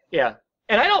 yeah.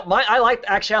 And I don't mind. I like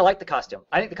the costume.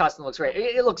 I think the costume looks great.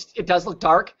 It does look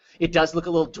dark. It does look a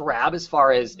little drab as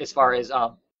far as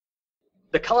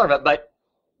the color of it. But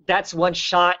that's one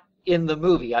shot in the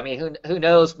movie. I mean, who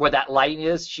knows where that lighting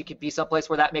is? She could be someplace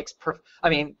where that makes perfect. I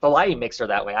mean, the lighting makes her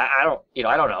that way. I don't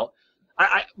know.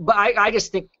 But I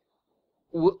just think,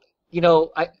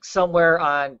 somewhere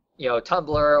on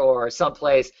Tumblr or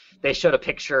someplace they showed a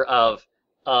picture of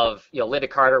Linda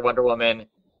Carter, Wonder Woman,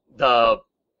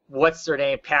 what's her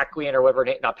name, Paquin or whatever her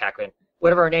name, not Paquin,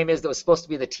 whatever her name is that was supposed to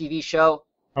be the TV show.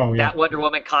 Oh, yeah. That Wonder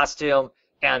Woman costume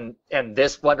and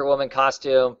this Wonder Woman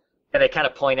costume, and they kind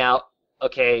of point out,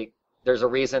 okay, there's a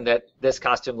reason that this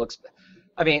costume looks.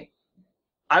 I mean,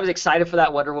 I was excited for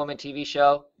that Wonder Woman TV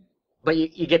show, but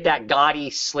you get that gaudy,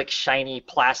 slick, shiny,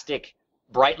 plastic,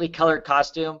 brightly colored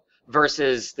costume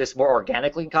versus this more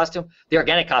organic-looking costume. The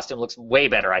organic costume looks way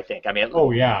better, I think. I mean,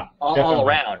 all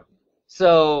around.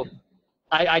 So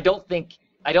I don't think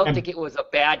it was a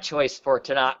bad choice for it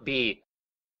to not be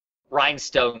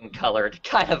rhinestone colored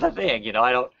kind of a thing.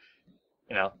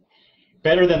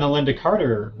 Better than the Linda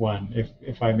Carter one,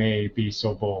 if I may be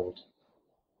so bold.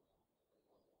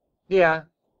 Yeah.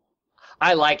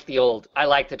 I like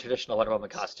the traditional Wonder Woman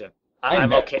costume.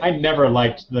 I'm okay. I never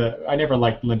liked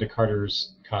Linda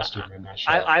Carter's costume in that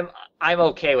show. I'm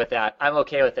okay with that.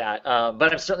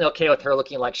 But I'm certainly okay with her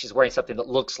looking like she's wearing something that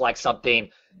looks like something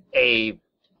a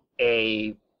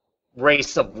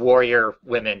race of warrior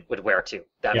women would wear too.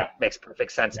 That makes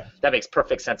perfect sense. Yeah. That makes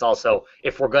perfect sense. Also,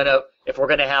 if we're gonna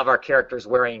have our characters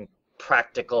wearing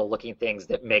practical looking things,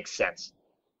 that makes sense.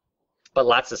 But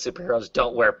lots of superheroes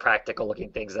don't wear practical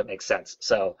looking things that make sense.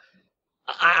 So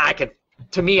I can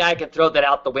throw that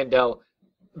out the window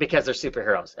because they're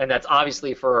superheroes, and that's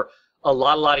obviously for a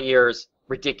lot of years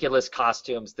ridiculous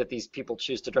costumes that these people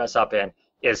choose to dress up in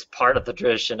is part of the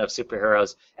tradition of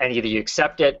superheroes, and either you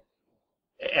accept it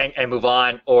and move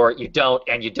on, or you don't,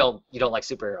 and you don't like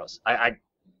superheroes.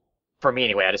 For me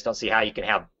anyway, I just don't see how you can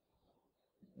have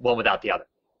one without the other.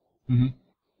 Mm-hmm.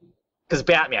 Because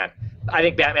I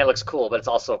think Batman looks cool, but it's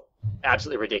also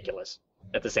absolutely ridiculous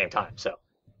at the same time. So.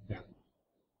 Yeah.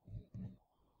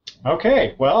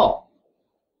 Okay, well,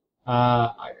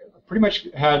 I pretty much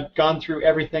had gone through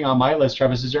everything on my list.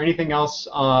 Travis, is there anything else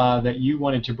that you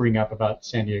wanted to bring up about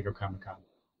San Diego Comic-Con?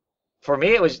 For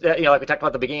me, it was like we talked about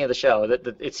at the beginning of the show, that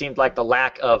it seemed like the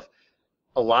lack of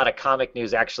a lot of comic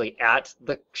news actually at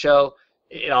the show.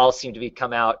 It all seeed to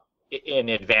come out in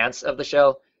advance of the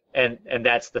show. And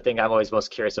that's the thing I'm always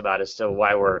most curious about as to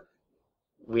why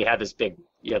we have this big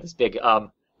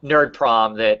nerd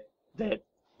prom that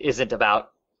isn't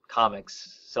about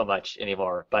comics so much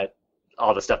anymore, but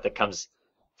all the stuff that comes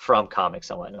from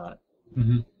comics and whatnot.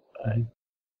 Mm-hmm.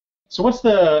 So what's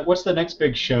the next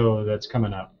big show that's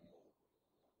coming up?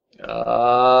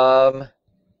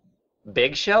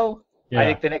 Big show? Yeah.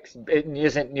 I think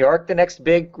isn't New York the next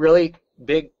really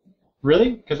big.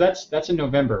 Really? Because that's in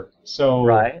November. So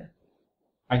right.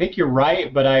 I think you're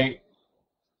right, but I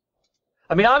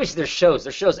mean, obviously there's shows.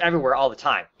 There's shows everywhere all the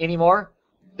time. Anymore,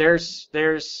 there's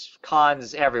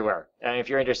cons everywhere. And if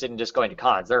you're interested in just going to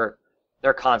cons, there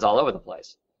are cons all over the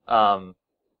place.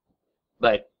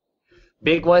 But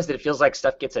big ones that it feels like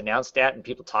stuff gets announced at and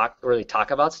people really talk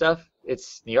about stuff.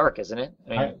 It's New York, isn't it? I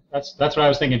mean, that's what I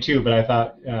was thinking too. But I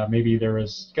thought maybe there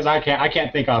was, because I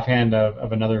can't think offhand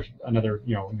of another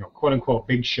quote unquote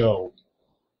big show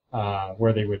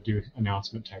where they would do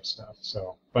announcement type stuff.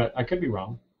 So, but I could be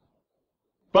wrong.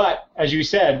 But as you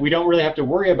said, we don't really have to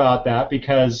worry about that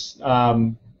because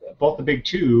both the big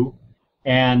two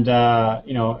and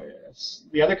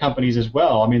the other companies as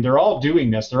well. I mean, they're all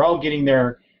doing this. They're all getting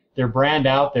their brand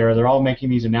out there. They're all making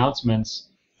these announcements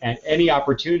at any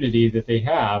opportunity that they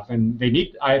have, and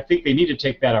I think they need to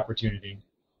take that opportunity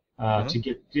to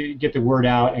get the word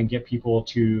out and get people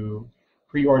to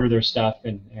pre-order their stuff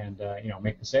and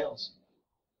make the sales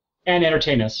and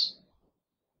entertain us.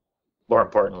 More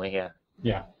importantly, yeah.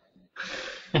 Yeah.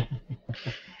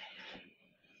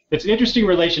 It's an interesting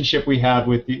relationship we have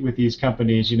with these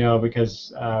companies,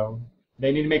 because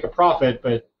they need to make a profit,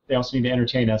 but they also need to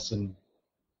entertain us, and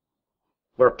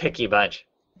we're a picky bunch.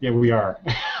 Yeah, we are.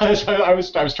 So I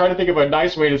was trying to think of a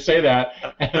nice way to say that,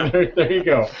 and there you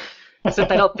go.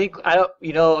 Except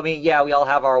I mean, yeah, we all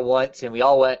have our wants, and we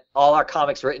all want all our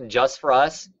comics written just for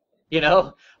us. We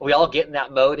all get in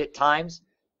that mode at times,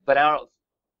 but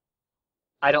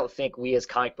I don't think we as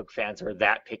comic book fans are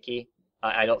that picky.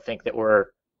 I don't think that we're,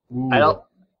 Ooh.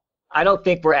 I don't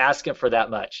think we're asking for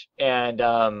that much, and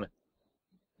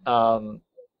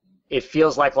it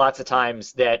feels like lots of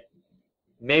times that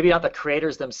maybe not the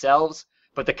creators themselves,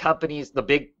 but the companies, the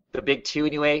big two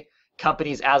anyway,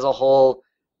 companies as a whole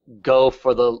go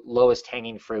for the lowest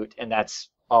hanging fruit, and that's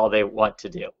all they want to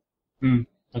do.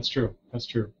 That's true. That's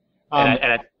true. And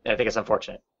I think it's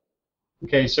unfortunate.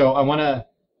 Okay, so I'm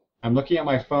looking at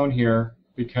my phone here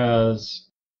because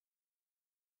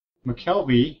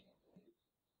McKelvey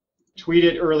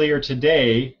tweeted earlier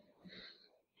today.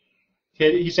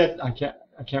 He said, I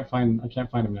can't find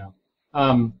him now.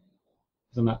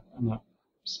 'Cause I'm not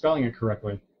spelling it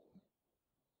correctly.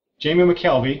 Jamie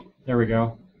McKelvey, there we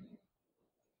go.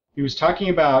 He was talking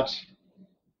about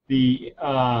the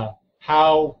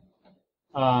how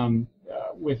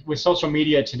with social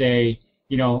media today,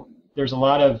 there's a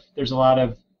lot of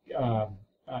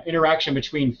interaction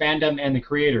between fandom and the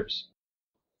creators.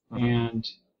 Mm-hmm. And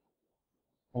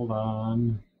hold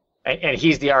on. And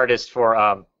he's the artist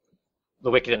for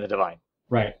The Wicked and the Divine.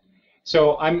 Right.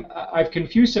 So I've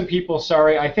confused some people.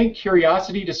 Sorry. I think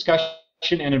curiosity, discussion,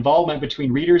 and involvement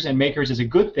between readers and makers is a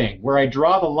good thing. Where I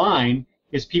draw the line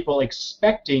is people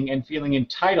expecting and feeling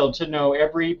entitled to know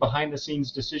every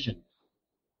behind-the-scenes decision.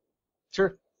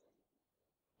 Sure.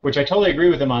 Which I totally agree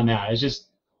with him on that.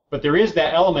 But there is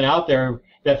that element out there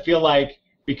that feel like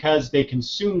because they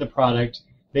consume the product,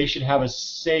 they should have a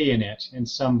say in it in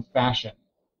some fashion.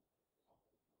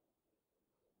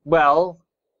 Well,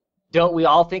 don't we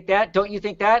all think that? Don't you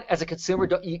think that as a consumer?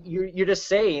 You're just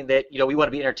saying that we want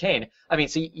to be entertained. I mean,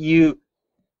 so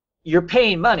you're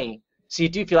paying money, so you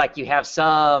do feel like you have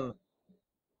some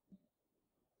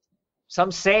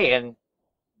say in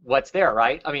what's there,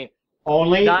 right? I mean,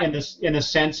 only in the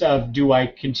sense of, do I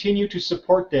continue to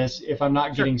support this if I'm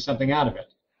not getting something out of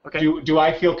it? Okay. Do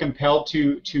I feel compelled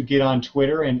to get on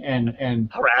Twitter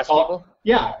and harass people?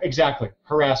 Yeah, exactly.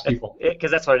 Harass people.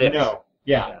 Because that's what it is. No.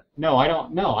 Yeah. No, I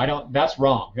don't. No, I don't. That's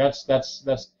wrong. That's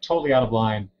totally out of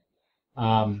line.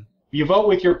 You vote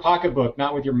with your pocketbook,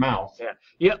 not with your mouth.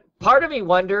 Yeah. Part of me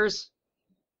wonders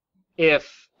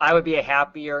if I would be a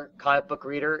happier comic book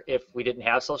reader if we didn't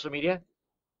have social media.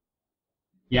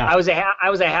 Yeah. I was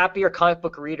a happier comic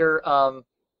book reader,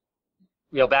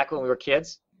 back when we were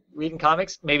kids reading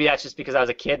comics. Maybe that's just because I was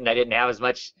a kid and I didn't have as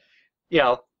much,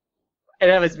 I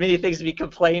didn't have as many things to be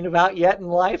complaining about yet in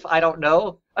life. I don't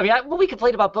know. I mean, we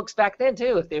complained about books back then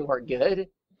too if they weren't good.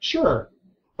 Sure,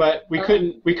 but we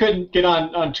couldn't get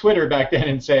on Twitter back then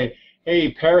and say,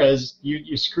 "Hey, Perez,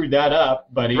 you screwed that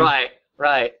up, buddy." Right.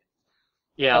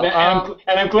 Yeah.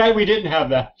 And I'm glad we didn't have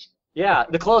that. Yeah,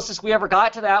 the closest we ever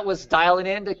got to that was dialing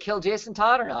in to kill Jason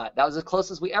Todd or not. That was the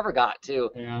closest we ever got to.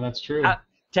 Yeah, that's true.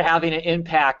 To having an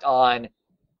impact on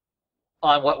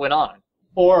what went on.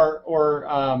 Or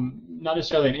not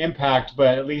necessarily an impact,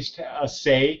 but at least a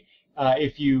say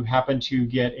if you happen to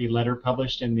get a letter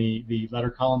published in the letter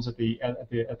columns at the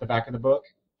back of the book.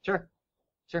 Sure.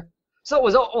 So it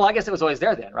was. Well, I guess it was always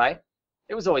there then, right?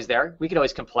 It was always there. We could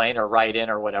always complain or write in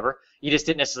or whatever. You just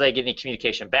didn't necessarily get any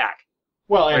communication back.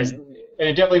 Well, and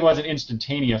it definitely wasn't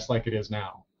instantaneous like it is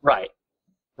now. Right.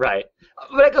 But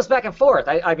it goes back and forth.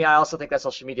 I mean, I also think that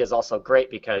social media is also great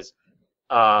because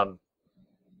I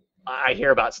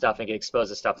hear about stuff and get exposed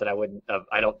to stuff that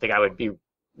I don't think I would be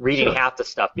reading half the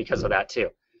stuff because of that too.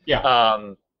 Yeah.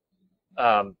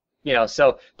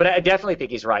 So, but I definitely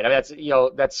think he's right. I mean,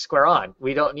 that's square on.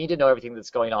 We don't need to know everything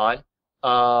that's going on.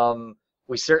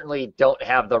 We certainly don't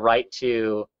have the right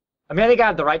to. I mean, I think I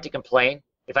have the right to complain.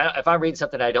 If I'm reading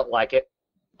something and I don't like it,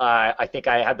 I think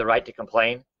I have the right to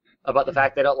complain about the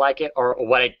fact that I don't like it,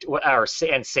 or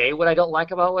say what I don't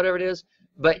like about whatever it is.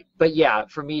 But yeah,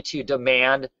 for me to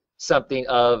demand something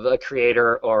of a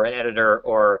creator or an editor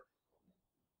or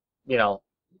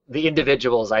the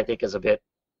individuals, I think is a bit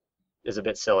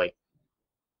silly.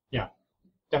 Yeah,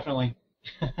 definitely.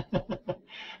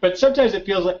 But sometimes it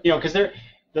feels like because they're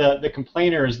the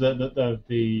complainers,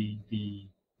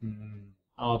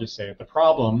 I'll just say it, the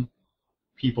problem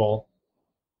people,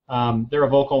 they're a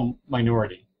vocal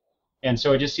minority, and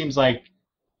so it just seems like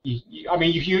you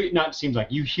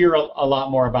hear a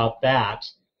lot more about that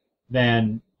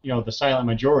than the silent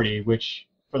majority, which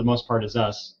for the most part is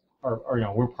us, or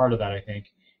we're part of that, I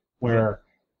think, where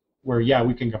yeah,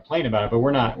 we can complain about it, but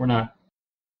we're not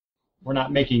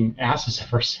making asses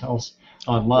of ourselves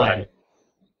online.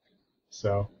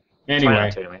 So Try anyway,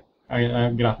 not to, anyway. I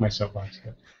get off my soapbox.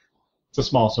 It's a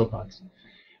small soapbox.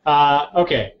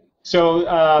 Okay.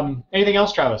 So anything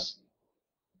else, Travis?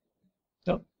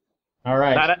 Nope. All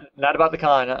right. Not about the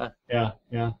con. Yeah.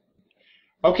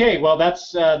 Okay, well,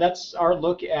 that's our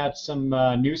look at some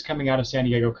news coming out of San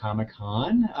Diego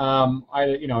Comic-Con.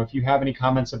 If you have any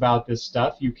comments about this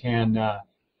stuff, you can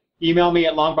email me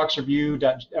at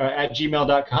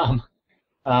longboxreview@gmail.com,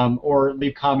 or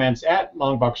leave comments at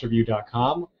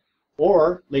longboxreview.com,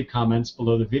 or leave comments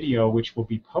below the video, which will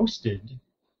be posted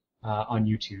on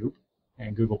YouTube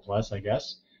and Google Plus, I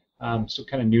guess. So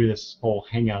kind of new to this whole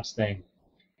Hangouts thing.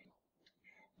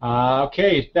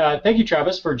 Okay, thank you,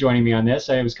 Travis, for joining me on this.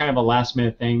 It was kind of a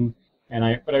last-minute thing,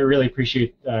 but I really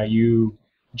appreciate you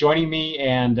joining me,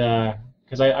 and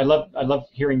because I love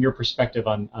hearing your perspective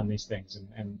on these things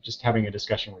and just having a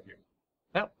discussion with you.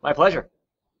 Yeah, my pleasure.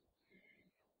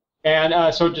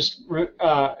 And so just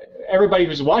everybody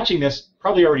who's watching this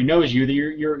probably already knows you. That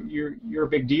you're a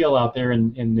big deal out there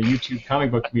in the YouTube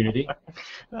comic book community.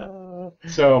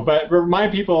 But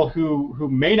remind people who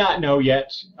may not know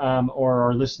yet or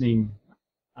are listening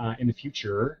in the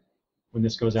future when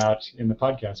this goes out in the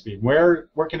podcast feed. Where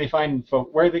can they find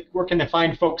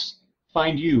folks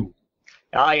find you?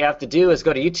 All you have to do is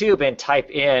go to YouTube and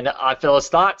type in Oddfellows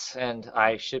Thoughts, and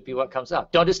I should be what comes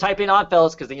up. Don't just type in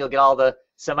Oddfellows, because then you'll get all the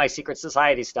semi-secret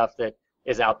society stuff that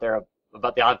is out there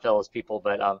about the Oddfellows people.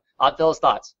 But Oddfellows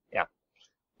Thoughts, yeah.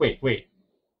 Wait.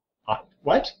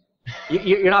 What?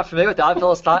 You're not familiar with the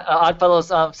Oddfellows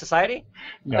Society?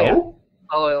 No.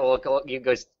 Oh, well, you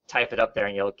go type it up there,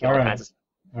 and you'll get all kinds of stuff.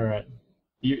 All right.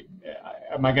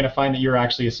 Am I going to find that you're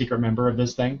actually a secret member of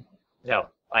this thing? No.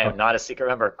 I am not a secret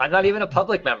member. I'm not even a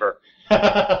public member.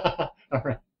 All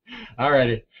right.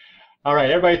 Alrighty. All right,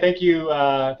 everybody. Thank you.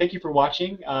 Thank you for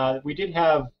watching. We did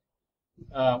have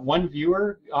one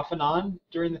viewer off and on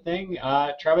during the thing.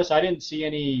 Travis, I didn't see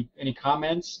any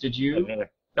comments. Did you? Neither.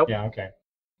 Nope. Yeah. Okay.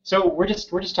 So we're just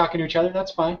talking to each other.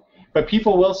 That's fine. But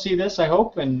people will see this, I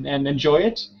hope, and enjoy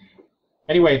it.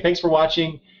 Anyway, thanks for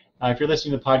watching. If you're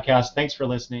listening to the podcast, thanks for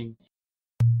listening.